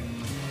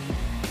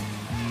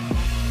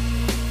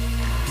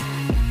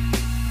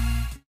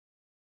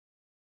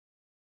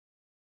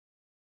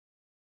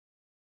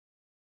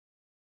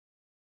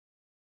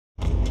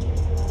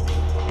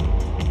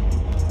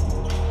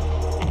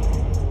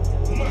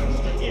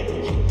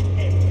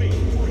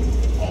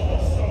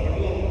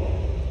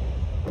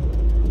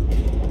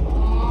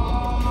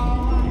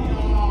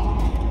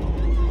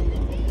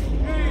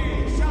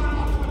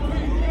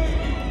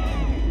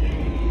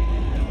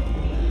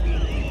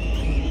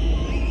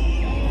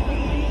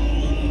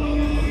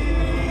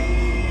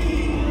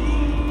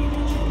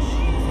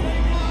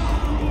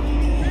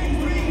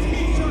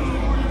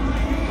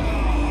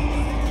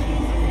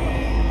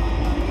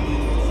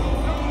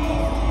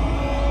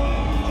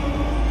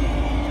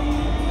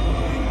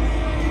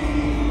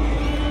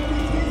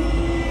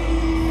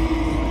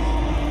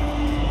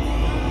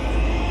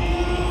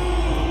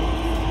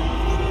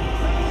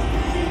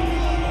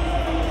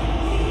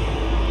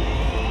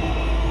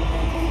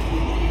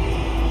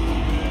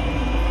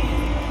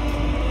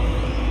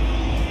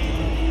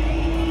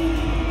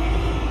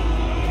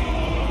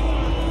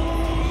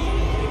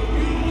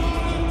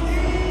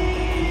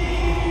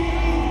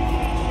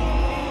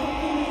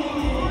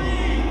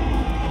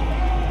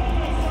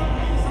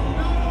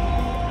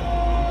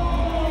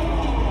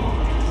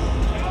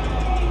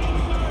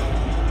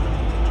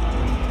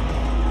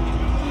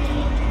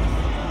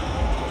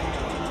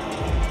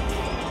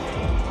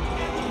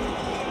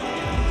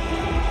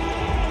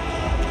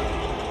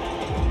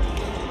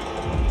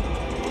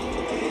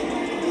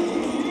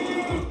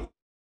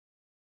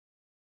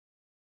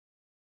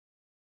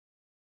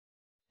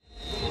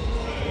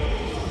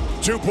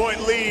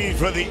 Two-point lead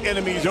for the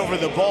enemies over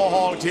the Ball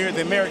Hogs here at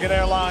the American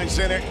Airlines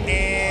Center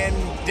in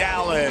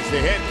Dallas. The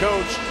head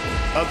coach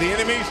of the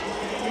enemies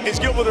is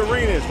Gilbert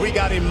Arenas. We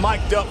got him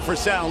mic'd up for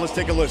sound. Let's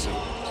take a listen.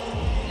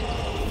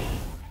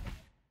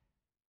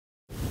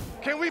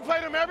 Can we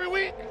play them every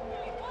week?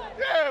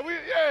 Yeah.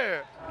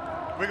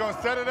 We're going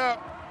to set it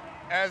up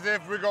as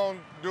if we're going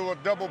to do a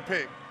double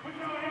pick,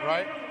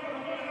 right?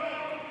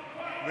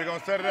 We're going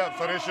to set it up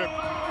so this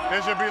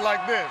should be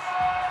like this.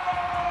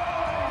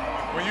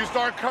 When you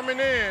start coming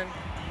in,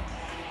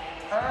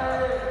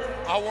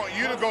 I want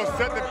you to go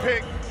set the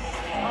pick,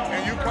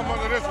 and you come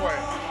under this way.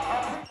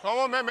 Come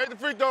on, man, make the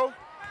free throw.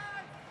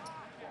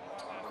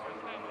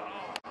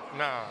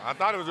 Nah, I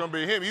thought it was gonna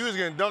be him. You was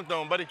getting dunked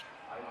on, buddy.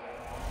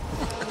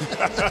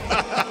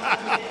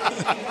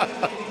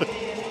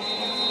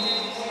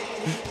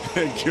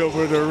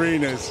 Gilbert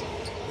Arenas,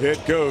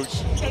 head coach,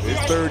 his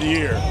third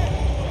year.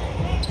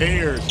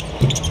 Ayers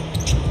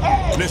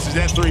misses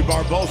that three.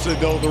 Barbosa,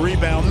 though, the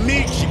rebound.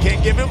 Meeks, you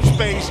can't give him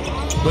space,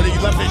 but he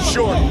left it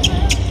short.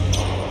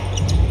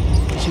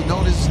 You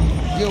notice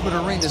Gilbert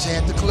Arenas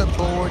had the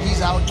clipboard.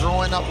 He's out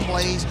drawing up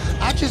plays.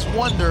 I just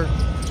wonder,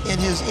 in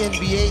his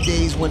NBA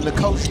days, when the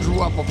coach drew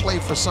up a play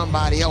for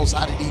somebody else,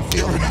 how did he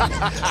feel?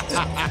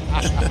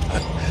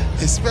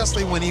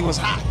 Especially when he was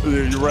hot.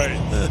 Yeah, you're right.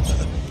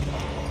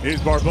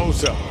 Here's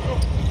Barbosa.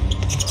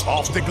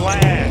 Off the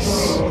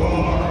glass.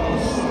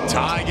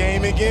 Tie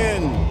game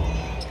again.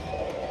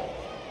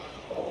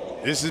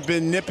 This has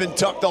been nip and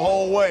tuck the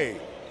whole way.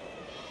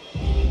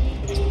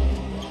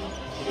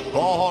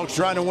 Ball Hogs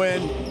trying to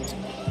win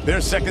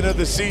their second of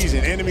the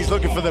season. Enemies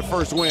looking for their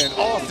first win.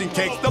 Austin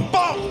takes the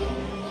bump,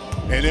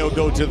 and they'll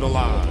go to the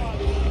line.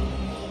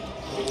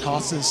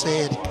 Austin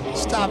said,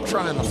 stop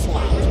trying to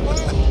flop.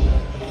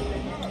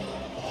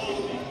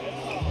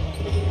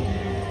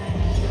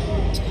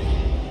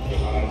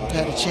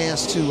 Had a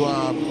chance to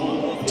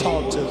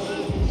talk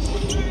to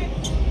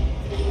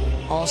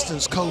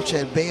Austin's coach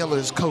at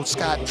Baylor's, Coach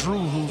Scott Drew,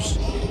 who's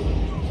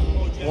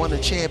won a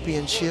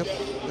championship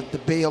with the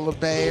Baylor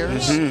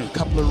Bears. A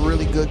couple of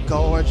really good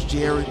guards,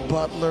 Jared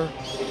Butler.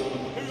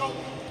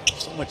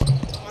 So much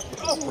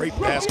great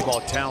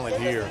basketball talent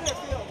here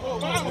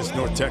in this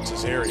North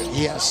Texas area.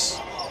 Yes.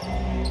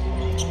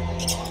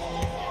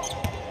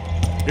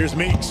 Here's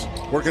Meeks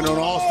working on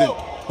Austin.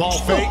 Ball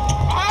fake.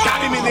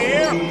 Got him in the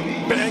air.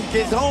 Banked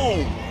his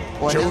home.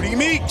 Well, Jody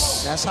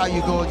Meeks. That's how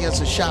you go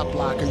against a shot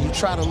blocker. You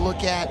try to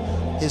look at,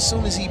 as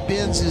soon as he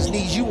bends his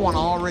knees, you want to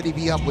already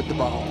be up with the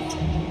ball.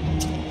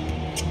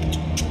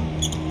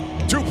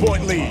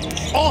 2-point lead.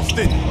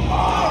 Austin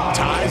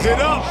ties it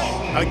up.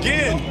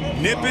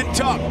 Again, nip and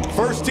tuck.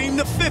 First team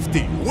to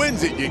 50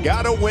 wins it. You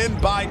gotta win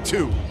by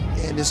 2.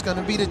 And it's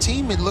gonna be the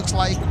team, it looks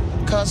like,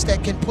 Cuz,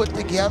 that can put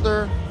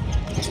together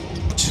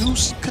 2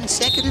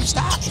 consecutive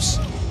stops.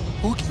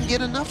 Who can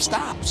get enough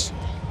stops?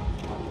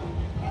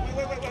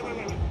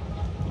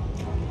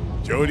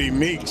 Jody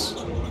Meeks.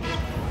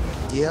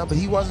 Yeah, but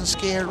he wasn't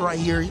scared right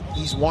here.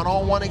 He's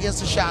one-on-one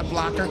against the shot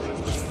blocker.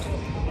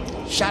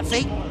 Shot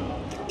fake.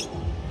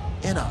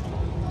 And up.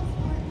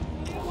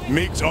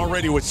 Meeks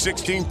already with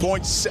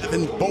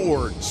 16.7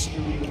 boards.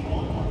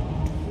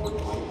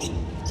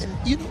 And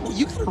you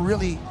gotta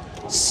really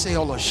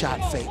sell a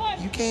shot fake.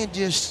 You can't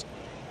just,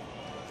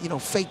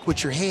 fake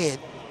with your head.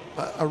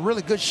 A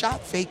really good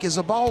shot fake is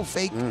a ball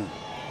fake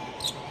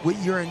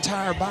with your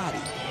entire body.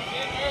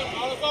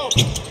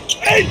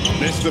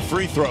 Missed the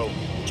free throw,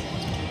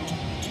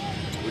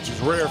 which is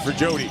rare for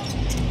Jody.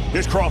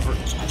 Here's Crawford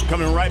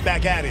coming right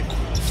back at it.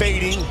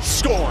 Fading,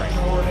 scoring.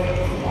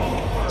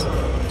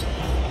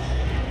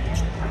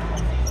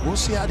 We'll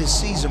see how this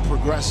season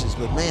progresses,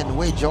 but man, the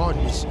way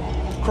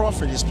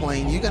Crawford is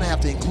playing, you're gonna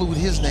have to include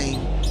his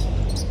name,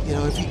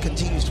 if he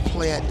continues to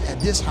play at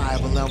this high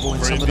of a level in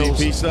for some MVP of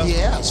those. stuff?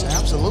 Yes,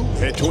 absolutely.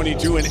 Had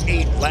 22 and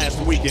 8 last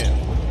weekend.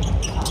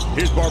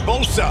 Here's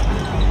Barbosa.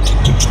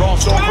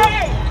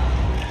 Crossover.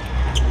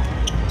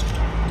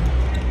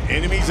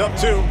 Enemies up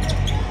 2.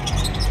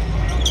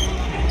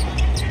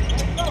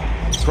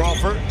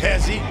 Crawford,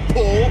 Hezzy,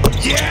 pull.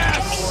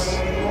 Yes!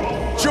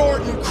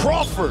 Jordan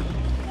Crawford.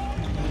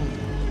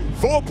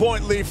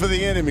 4-point lead for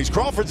the enemies.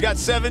 Crawford's got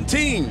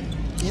 17.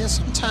 Yeah,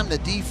 sometimes the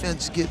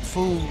defense get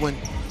fooled when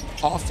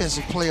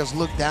offensive players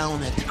look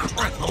down at the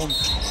ground.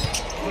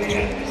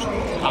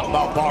 How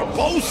about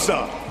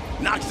Barbosa?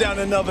 Knocks down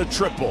another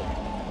triple.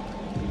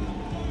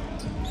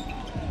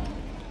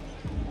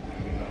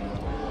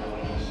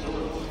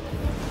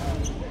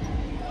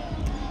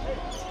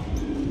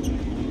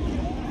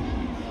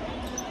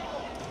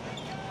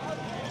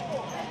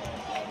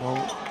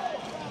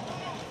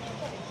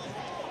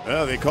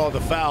 Well, they called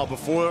the foul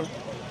before.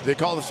 They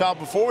called the foul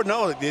before?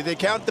 No, did they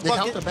count the bucket?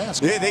 They count the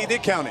basket. Yeah, they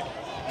did count it.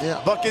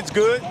 Yeah. Bucket's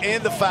good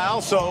and the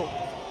foul, so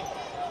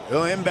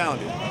they'll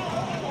inbound it.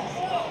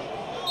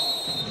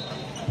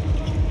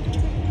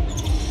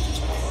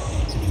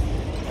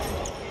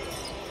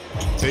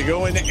 They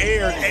go in the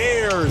air,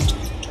 Ayers.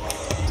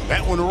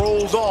 That one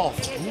rolls off.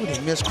 Ooh, they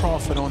missed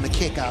Crawford on the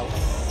kick out.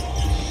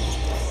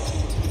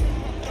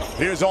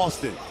 Here's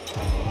Austin.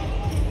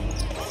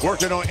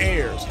 Working on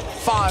Ayers.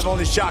 5 on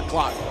the shot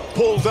clock.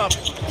 Pulls up,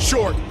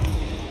 short.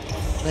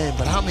 Man,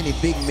 but how many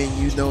big men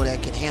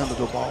that can handle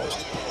the ball?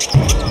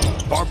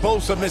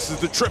 Barbosa misses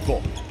the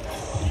triple.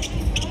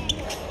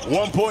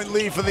 1-point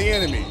lead for the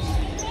enemies.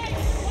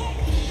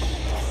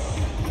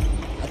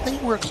 I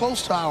think we're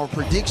close to our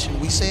prediction.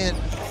 We said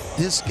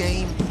this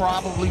game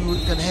probably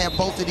we're going to have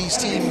both of these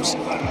teams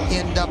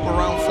end up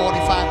around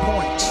 45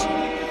 points.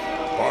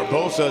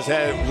 Barbosa's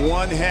had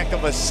one heck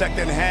of a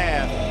second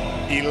half.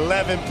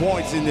 11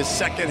 points in the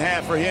second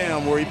half for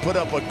him, where he put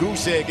up a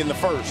goose egg in the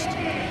first.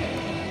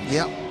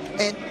 Yep.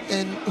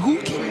 And who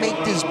can make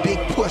this big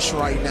push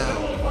right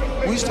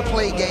now? We used to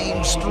play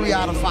games 3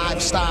 out of 5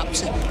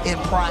 stops in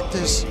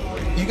practice.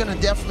 You're going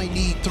to definitely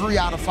need 3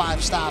 out of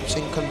 5 stops,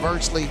 and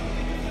conversely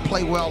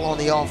play well on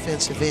the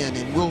offensive end.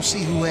 And we'll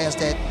see who has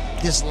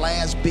this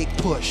last big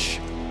push.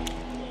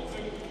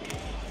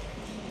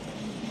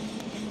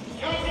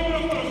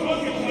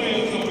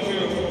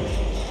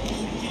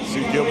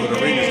 See Gilbert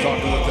Arenas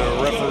talking with the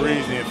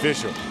referees and the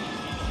official.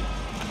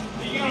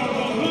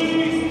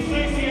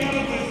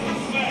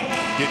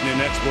 Getting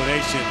an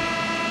explanation.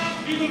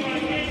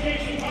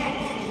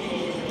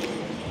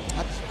 I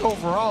think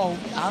overall,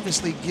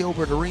 obviously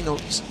Gilbert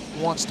Arenas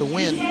wants to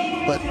win,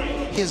 but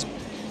his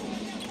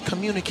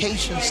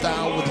communication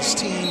style with his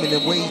team and the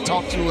way he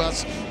talked to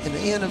us in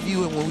the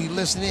interview and when we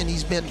listen in,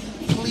 he's been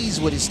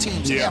pleased with his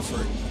team's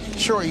effort.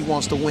 Sure, he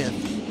wants to win.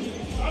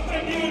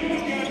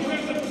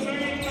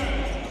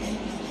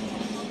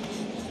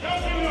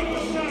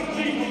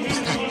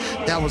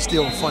 That was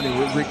still funny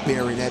with Rick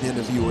Barry, that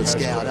interview with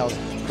Scal. That was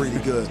pretty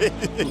good.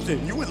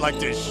 You would like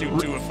to shoot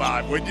 2 of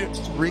 5, wouldn't you?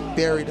 Rick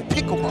Barry, the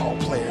pickleball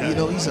player. You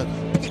know, he's a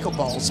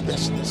pickleball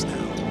specialist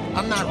now.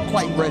 I'm not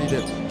quite ready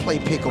to play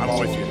pickleball. I'm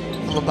with you.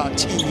 I'm about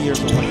 10 years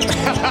away.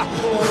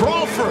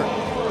 Crawford.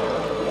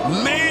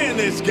 Man,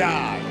 this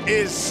guy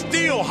is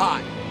still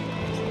hot.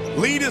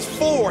 Lead is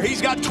 4.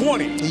 He's got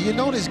 20. And you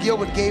notice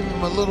Gilbert gave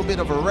him a little bit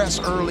of a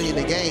rest early in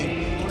the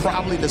game,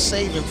 probably to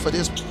save him for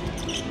this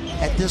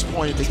at this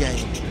point in the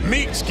game.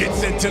 Meeks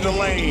gets into the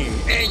lane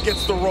and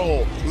gets the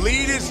roll.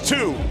 Lead is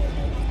 2.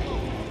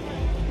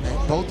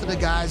 And both of the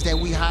guys that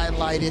we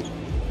highlighted,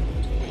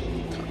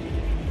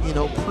 you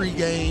know,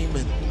 pregame,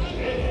 and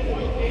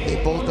they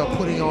both are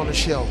putting on a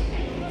show.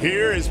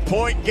 Here is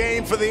point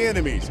game for the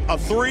enemies. A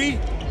 3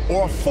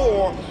 or a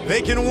 4,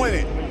 they can win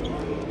it.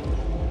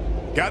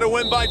 Got to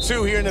win by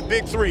 2 here in the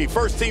Big 3.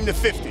 First team to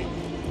 50.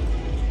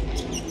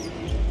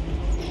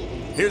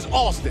 Here's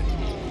Austin.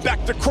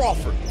 Back to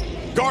Crawford.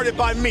 guarded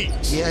by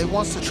Meeks. Yeah, he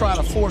wants to try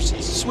to force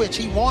a switch.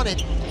 He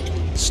wanted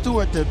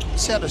Stewart to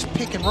set a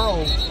pick and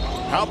roll.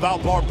 How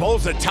about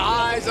Barbosa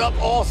ties up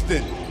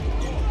Austin?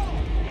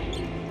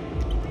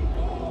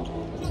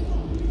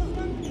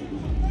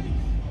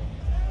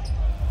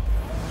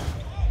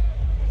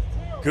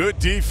 Good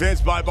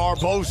defense by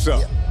Barbosa.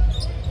 Yeah.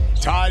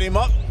 Tied him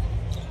up.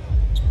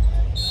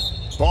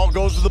 Ball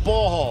goes to the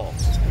ball hog.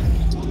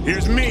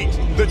 Here's Meeks,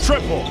 the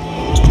triple.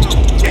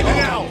 In and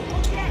out.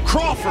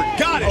 Crawford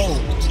got it. Oh.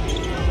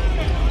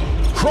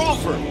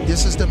 Crawford.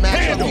 This is the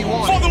matchup he For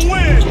wanted. the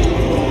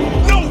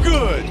win. No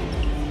good.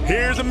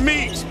 Here's a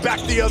Meeks back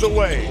the other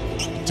way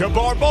to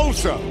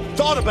Barbosa.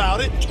 Thought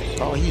about it.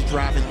 Oh, he's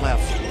driving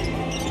left.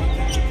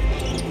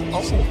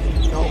 Oh,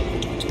 no.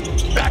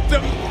 Back to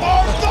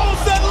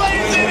Barbosa,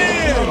 lays it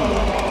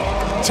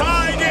in.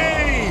 Tie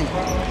game.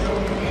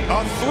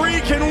 A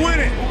 3 can win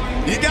it.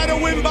 You got to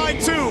win by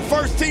 2.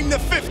 First team to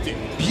 50.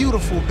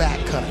 Beautiful back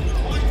cut.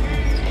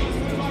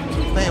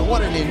 Man,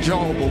 what an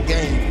enjoyable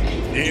game.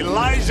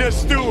 Elijah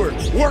Stewart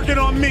working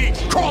on Meeks.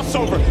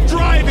 Crossover,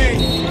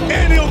 driving,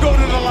 and he'll go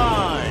to the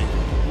line.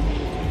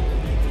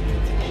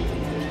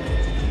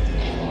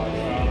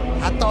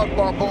 I thought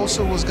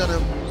Barbosa was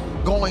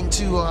going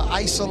to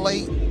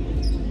isolate,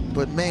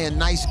 but man,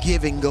 nice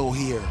give and go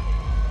here.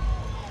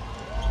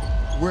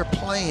 We're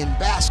playing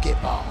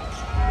basketball.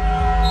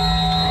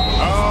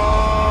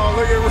 Oh,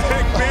 look at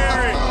Rick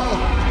Barry.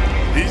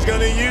 He's going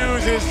to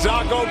use his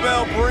Taco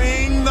Bell,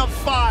 bring the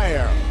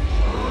fire.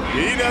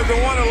 He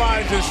doesn't want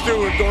Elijah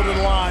Stewart go to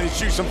the line and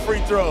shoot some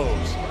free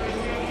throws.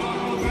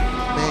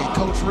 Man,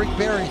 Coach Rick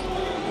Barry,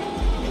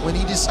 when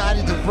he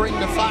decided to bring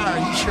the fire,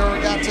 he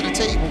sure got to the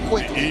table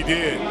quickly. He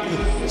did.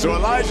 So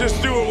Elijah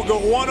Stewart will go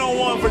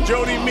one-on-one for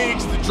Jody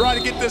Meeks to try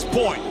to get this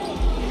point.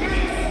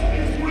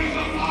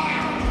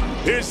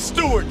 Here's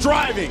Stewart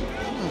driving.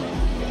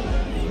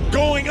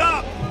 Going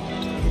up.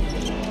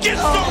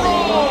 Gets the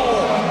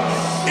roll.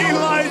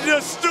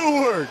 Elijah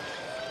Stewart.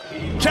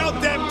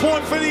 Count that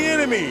point for the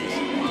enemies.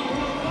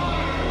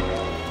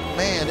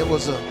 Man, it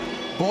was a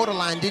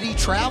borderline. Did he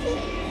travel?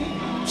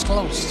 It was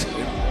close.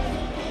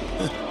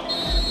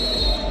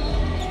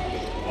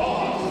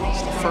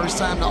 It's the first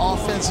time the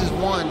offense has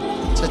won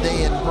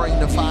today and bring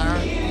the fire.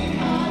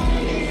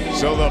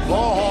 So the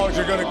Ball Hogs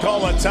are going to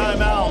call a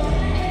timeout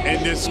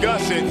and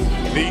discuss it.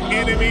 The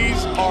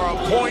enemies are a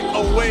point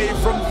away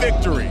from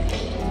victory.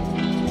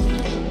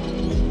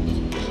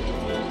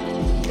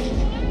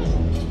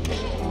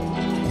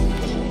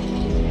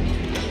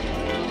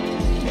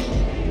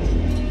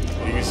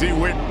 You can see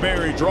Rick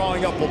Barry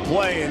drawing up a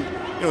play, and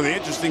you know the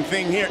interesting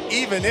thing here,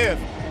 even if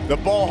the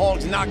Ball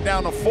Hogs knock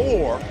down a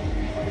 4,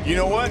 you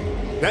know what?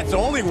 That's the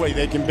only way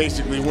they can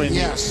basically win.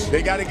 Yes.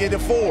 They got to get a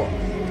 4.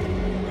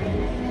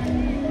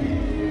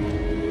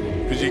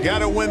 Because you got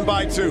to win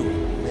by 2.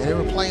 Man, they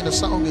were playing a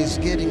song, It's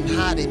Getting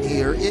Hot in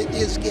Here. It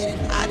is getting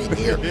hot in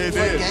here for is.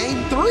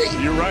 game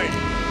 3. You're right.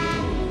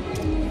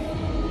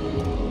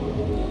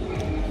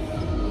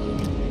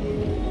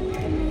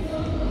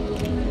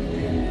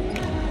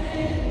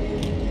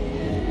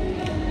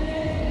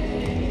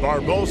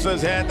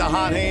 Barbosa's had the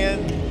hot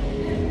hand.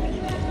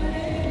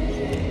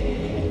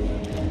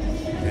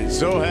 And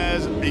so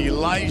has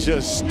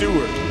Elijah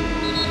Stewart.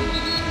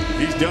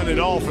 He's done it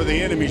all for the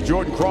enemies.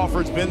 Jordan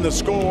Crawford's been the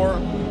scorer.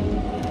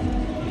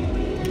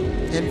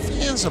 And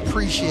fans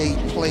appreciate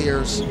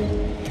players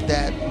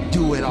that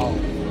do it all.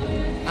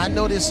 I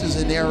know this is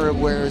an era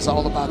where it's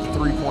all about the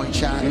three-point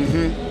shot,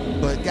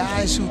 but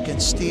guys who can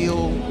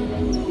still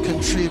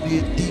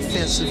contribute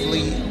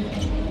defensively,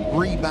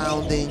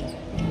 rebounding,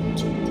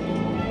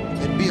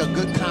 and be a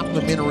good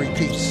complementary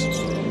piece.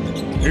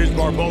 Here's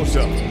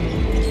Barbosa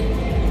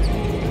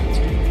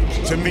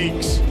to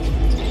Meeks.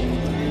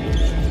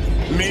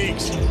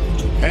 Meeks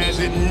has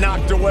it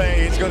knocked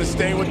away. It's going to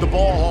stay with the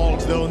Ball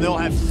Hogs, though, and they'll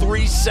have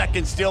 3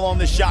 seconds still on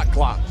the shot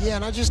clock. Yeah,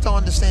 and I just don't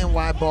understand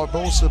why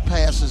Barbosa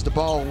passes the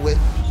ball with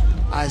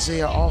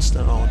Isaiah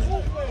Austin on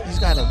it. He's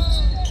got a...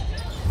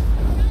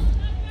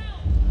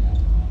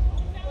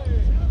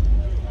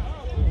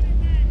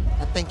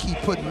 I think he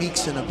put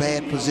Meeks in a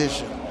bad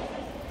position.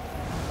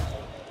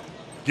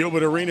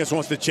 Gilbert Arenas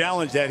wants to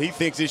challenge that. He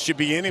thinks it should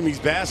be enemies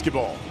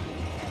basketball.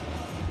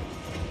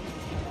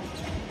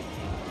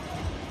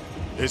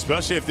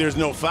 Especially if there's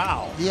no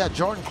foul. Yeah,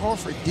 Jordan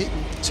Crawford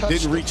didn't touch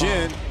Didn't the reach ball.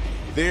 in.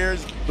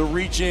 There's the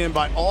reach in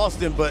by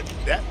Austin, but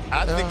that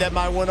I think that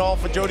might went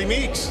off for Jody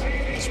Meeks.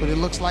 That's what it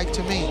looks like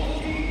to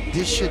me.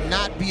 This should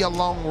not be a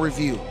long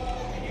review.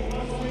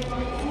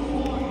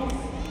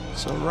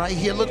 So right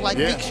here, look like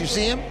Meeks, you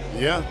see him?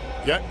 Yeah,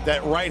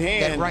 that right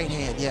hand. That right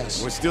hand,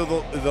 yes. Was still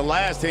the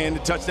last hand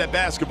to touch that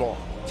basketball.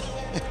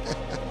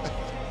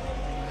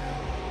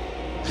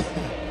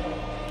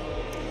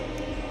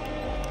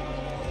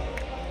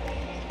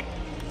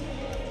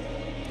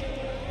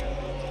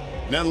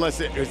 Nonetheless,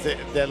 is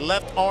that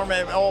left arm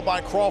at all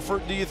by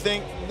Crawford, do you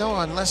think? No,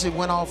 unless it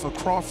went off of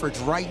Crawford's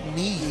right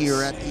knee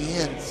here at the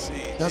end.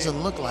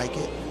 Doesn't look like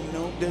it.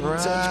 No, didn't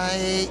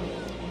right.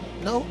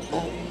 No.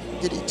 Oh,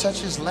 did he touch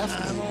his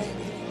left knee?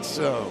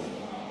 So,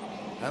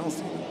 I don't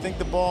think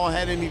the ball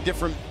had any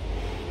different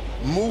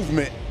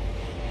movement.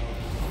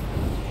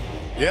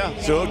 Yeah,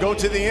 so it'll go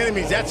to the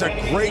enemies. That's a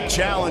great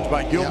challenge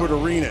by Gilbert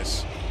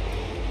Arenas.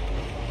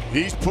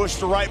 He's pushed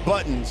the right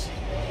buttons.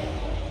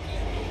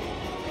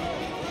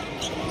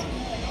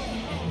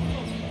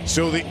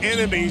 So the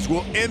enemies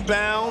will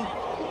inbound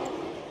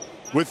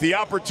with the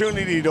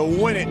opportunity to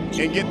win it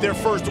and get their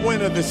first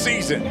win of the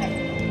season.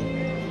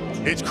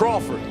 It's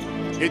Crawford,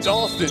 it's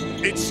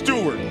Austin, it's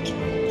Stewart.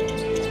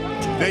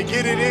 They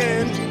get it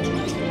in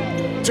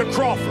to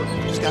Crawford.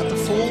 He's got the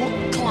full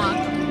clock.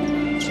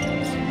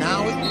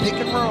 Now it's pick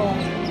and roll.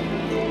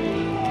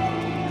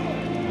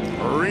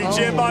 Reach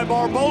in by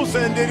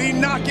Barbosa, and did he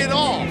knock it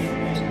off?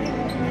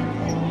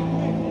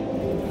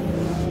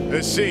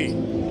 Let's see.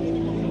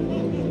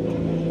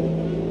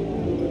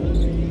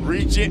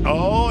 Reach it.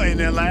 Oh, and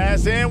the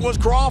last end was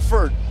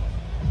Crawford.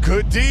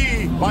 Good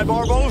D by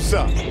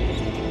Barbosa.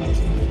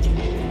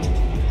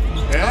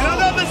 And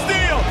another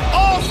steal.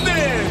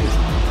 Austin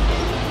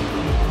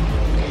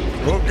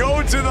will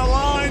go to the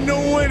line to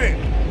win it.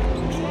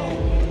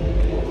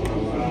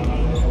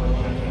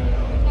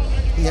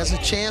 He has a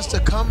chance to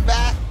come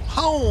back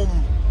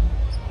home.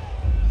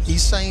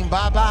 He's saying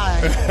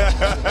bye-bye.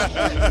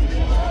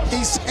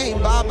 He's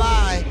saying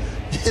bye-bye.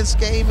 This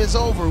game is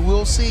over.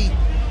 We'll see.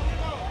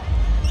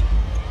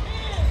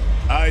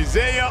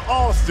 Isaiah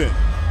Austin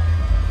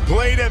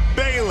played at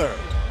Baylor,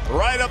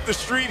 right up the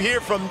street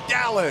here from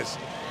Dallas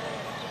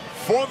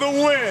for the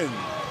win.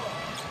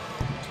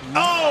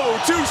 Oh,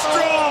 too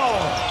strong.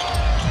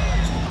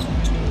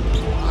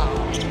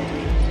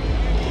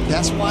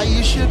 That's why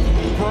you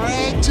shouldn't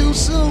brag too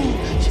soon.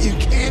 You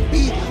can't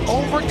be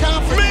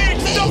overconfident.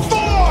 Makes the 4!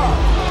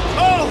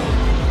 Oh!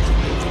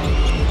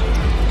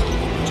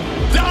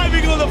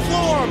 Diving on the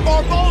floor,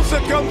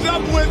 Barbosa comes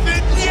up with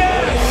it.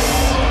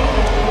 Yes!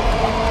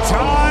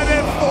 Tied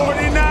at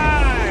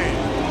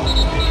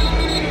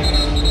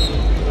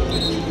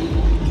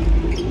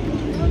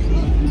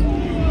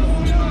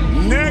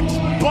 49. Next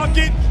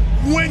bucket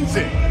wins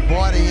it.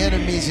 Boy, the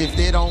enemies, if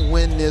they don't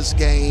win this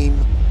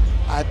game,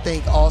 I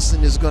think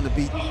Austin is going to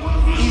be,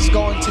 he's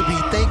going to be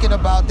thinking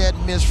about that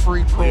missed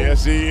free throw.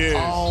 Yes, he is.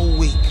 All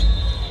week.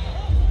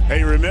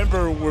 Hey,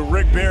 remember with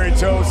Rick Barry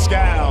told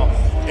Scal,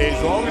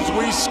 as long as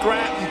we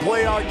scrap and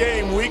play our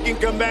game, we can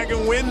come back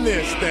and win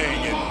this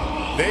thing.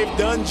 And they've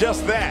done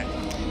just that.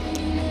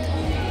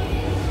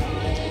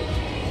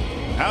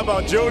 How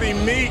about Jody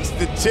Meeks,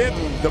 the tip,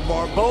 the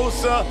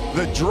Barbosa,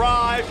 the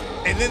drive,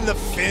 and then the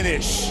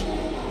finish.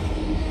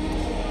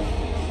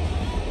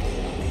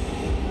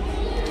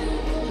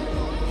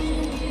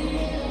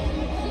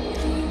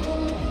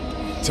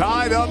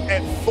 Tied up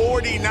at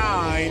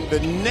 49. The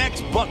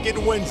next bucket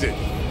wins it.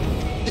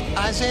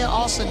 Isaiah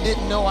Austin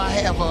didn't know I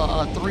have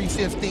a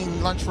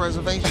 3:15 lunch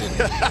reservation.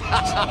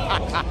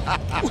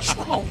 What's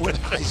wrong with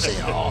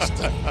Isaiah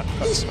Austin?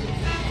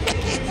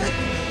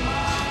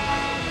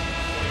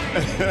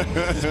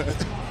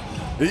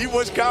 He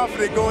was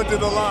confident going to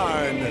the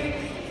line.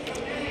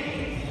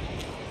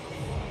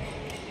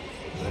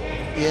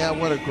 Yeah,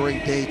 what a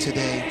great day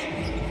today.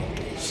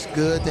 It's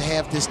good to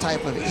have this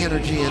type of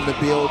energy in the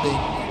building.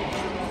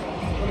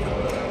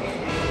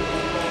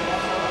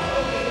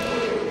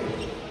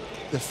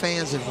 The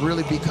fans have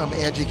really become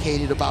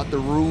educated about the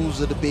rules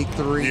of the Big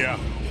Three. Yeah.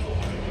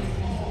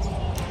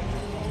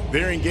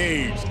 They're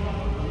engaged.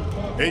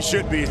 They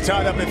should be. It's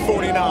tied up at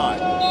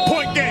 49.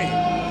 Point game.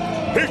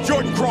 Here's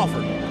Jordan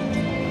Crawford.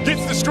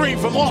 Gets the screen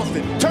from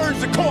Austin. Turns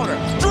the corner.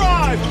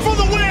 Drive for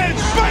the win.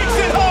 Banks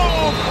it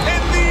home.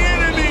 And the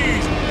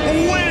enemies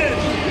win.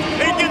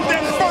 They get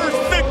their first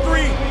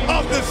victory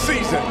of the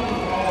season.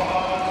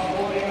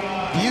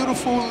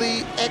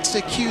 Beautifully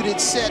executed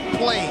set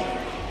play.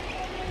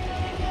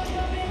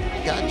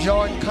 Got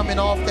Jordan coming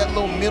off that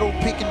little middle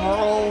pick and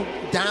roll,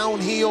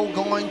 downhill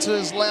going to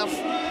his left.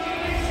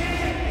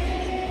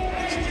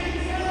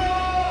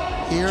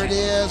 Here it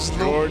is.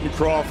 Jordan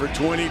Crawford,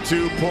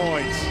 22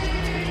 points.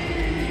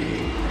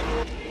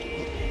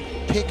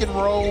 Pick and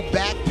roll,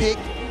 back pick.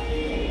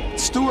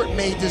 Stewart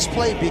made this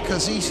play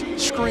because he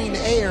screened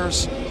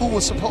Ayers, who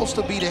was supposed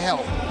to be the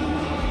help.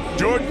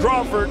 Jordan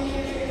Crawford,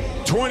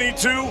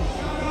 22.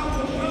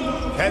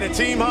 Had a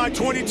team high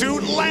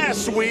 22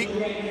 last week.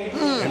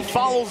 And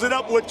follows it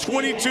up with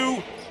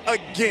 22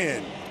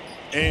 again.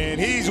 And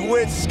he's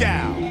with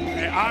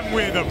Scal. I'm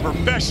with a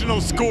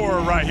professional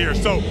scorer right here.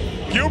 So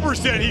Gilbert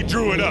said he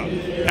drew it up.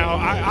 Now,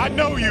 I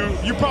know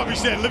you probably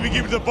said, let me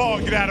give you the ball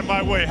and get out of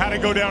my way. How'd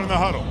it go down in the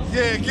huddle?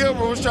 Yeah,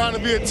 Gilbert was trying to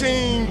be a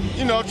team,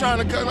 you know,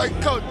 trying to, like,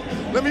 coach,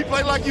 let me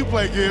play like you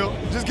play, Gil.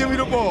 Just give me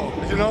the ball,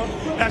 you know?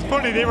 That's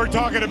funny. They were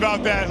talking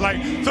about that.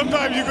 Like,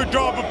 sometimes you could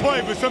draw up a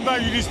play, but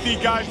sometimes you just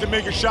need guys to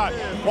make a shot.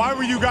 Why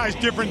were you guys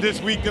different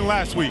this week than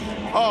last week?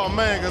 Oh,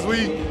 man, because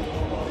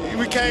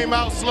we came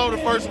out slow the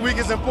first week.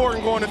 It's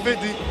important going to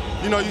 50.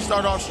 You know, you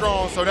start off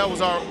strong, so that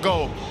was our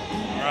goal.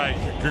 All right,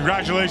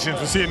 congratulations.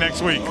 We'll see you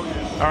next week.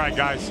 All right,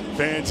 guys.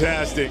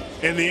 Fantastic.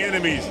 And the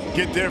enemies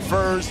get their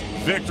first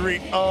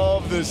victory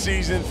of the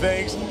season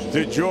thanks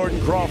to Jordan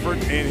Crawford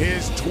and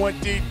his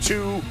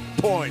 22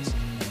 points.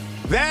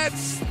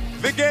 That's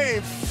the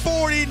game.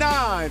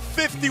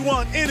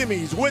 49-51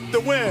 Enemies with the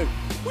win.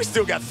 We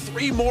still got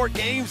 3 more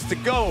games to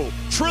go.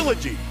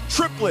 Trilogy,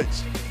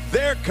 triplets,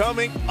 they're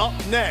coming up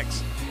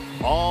next.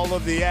 All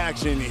of the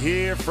action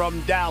here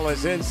from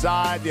Dallas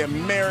inside the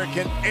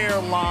American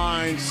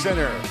Airlines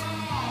Center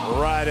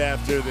right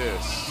after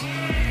this.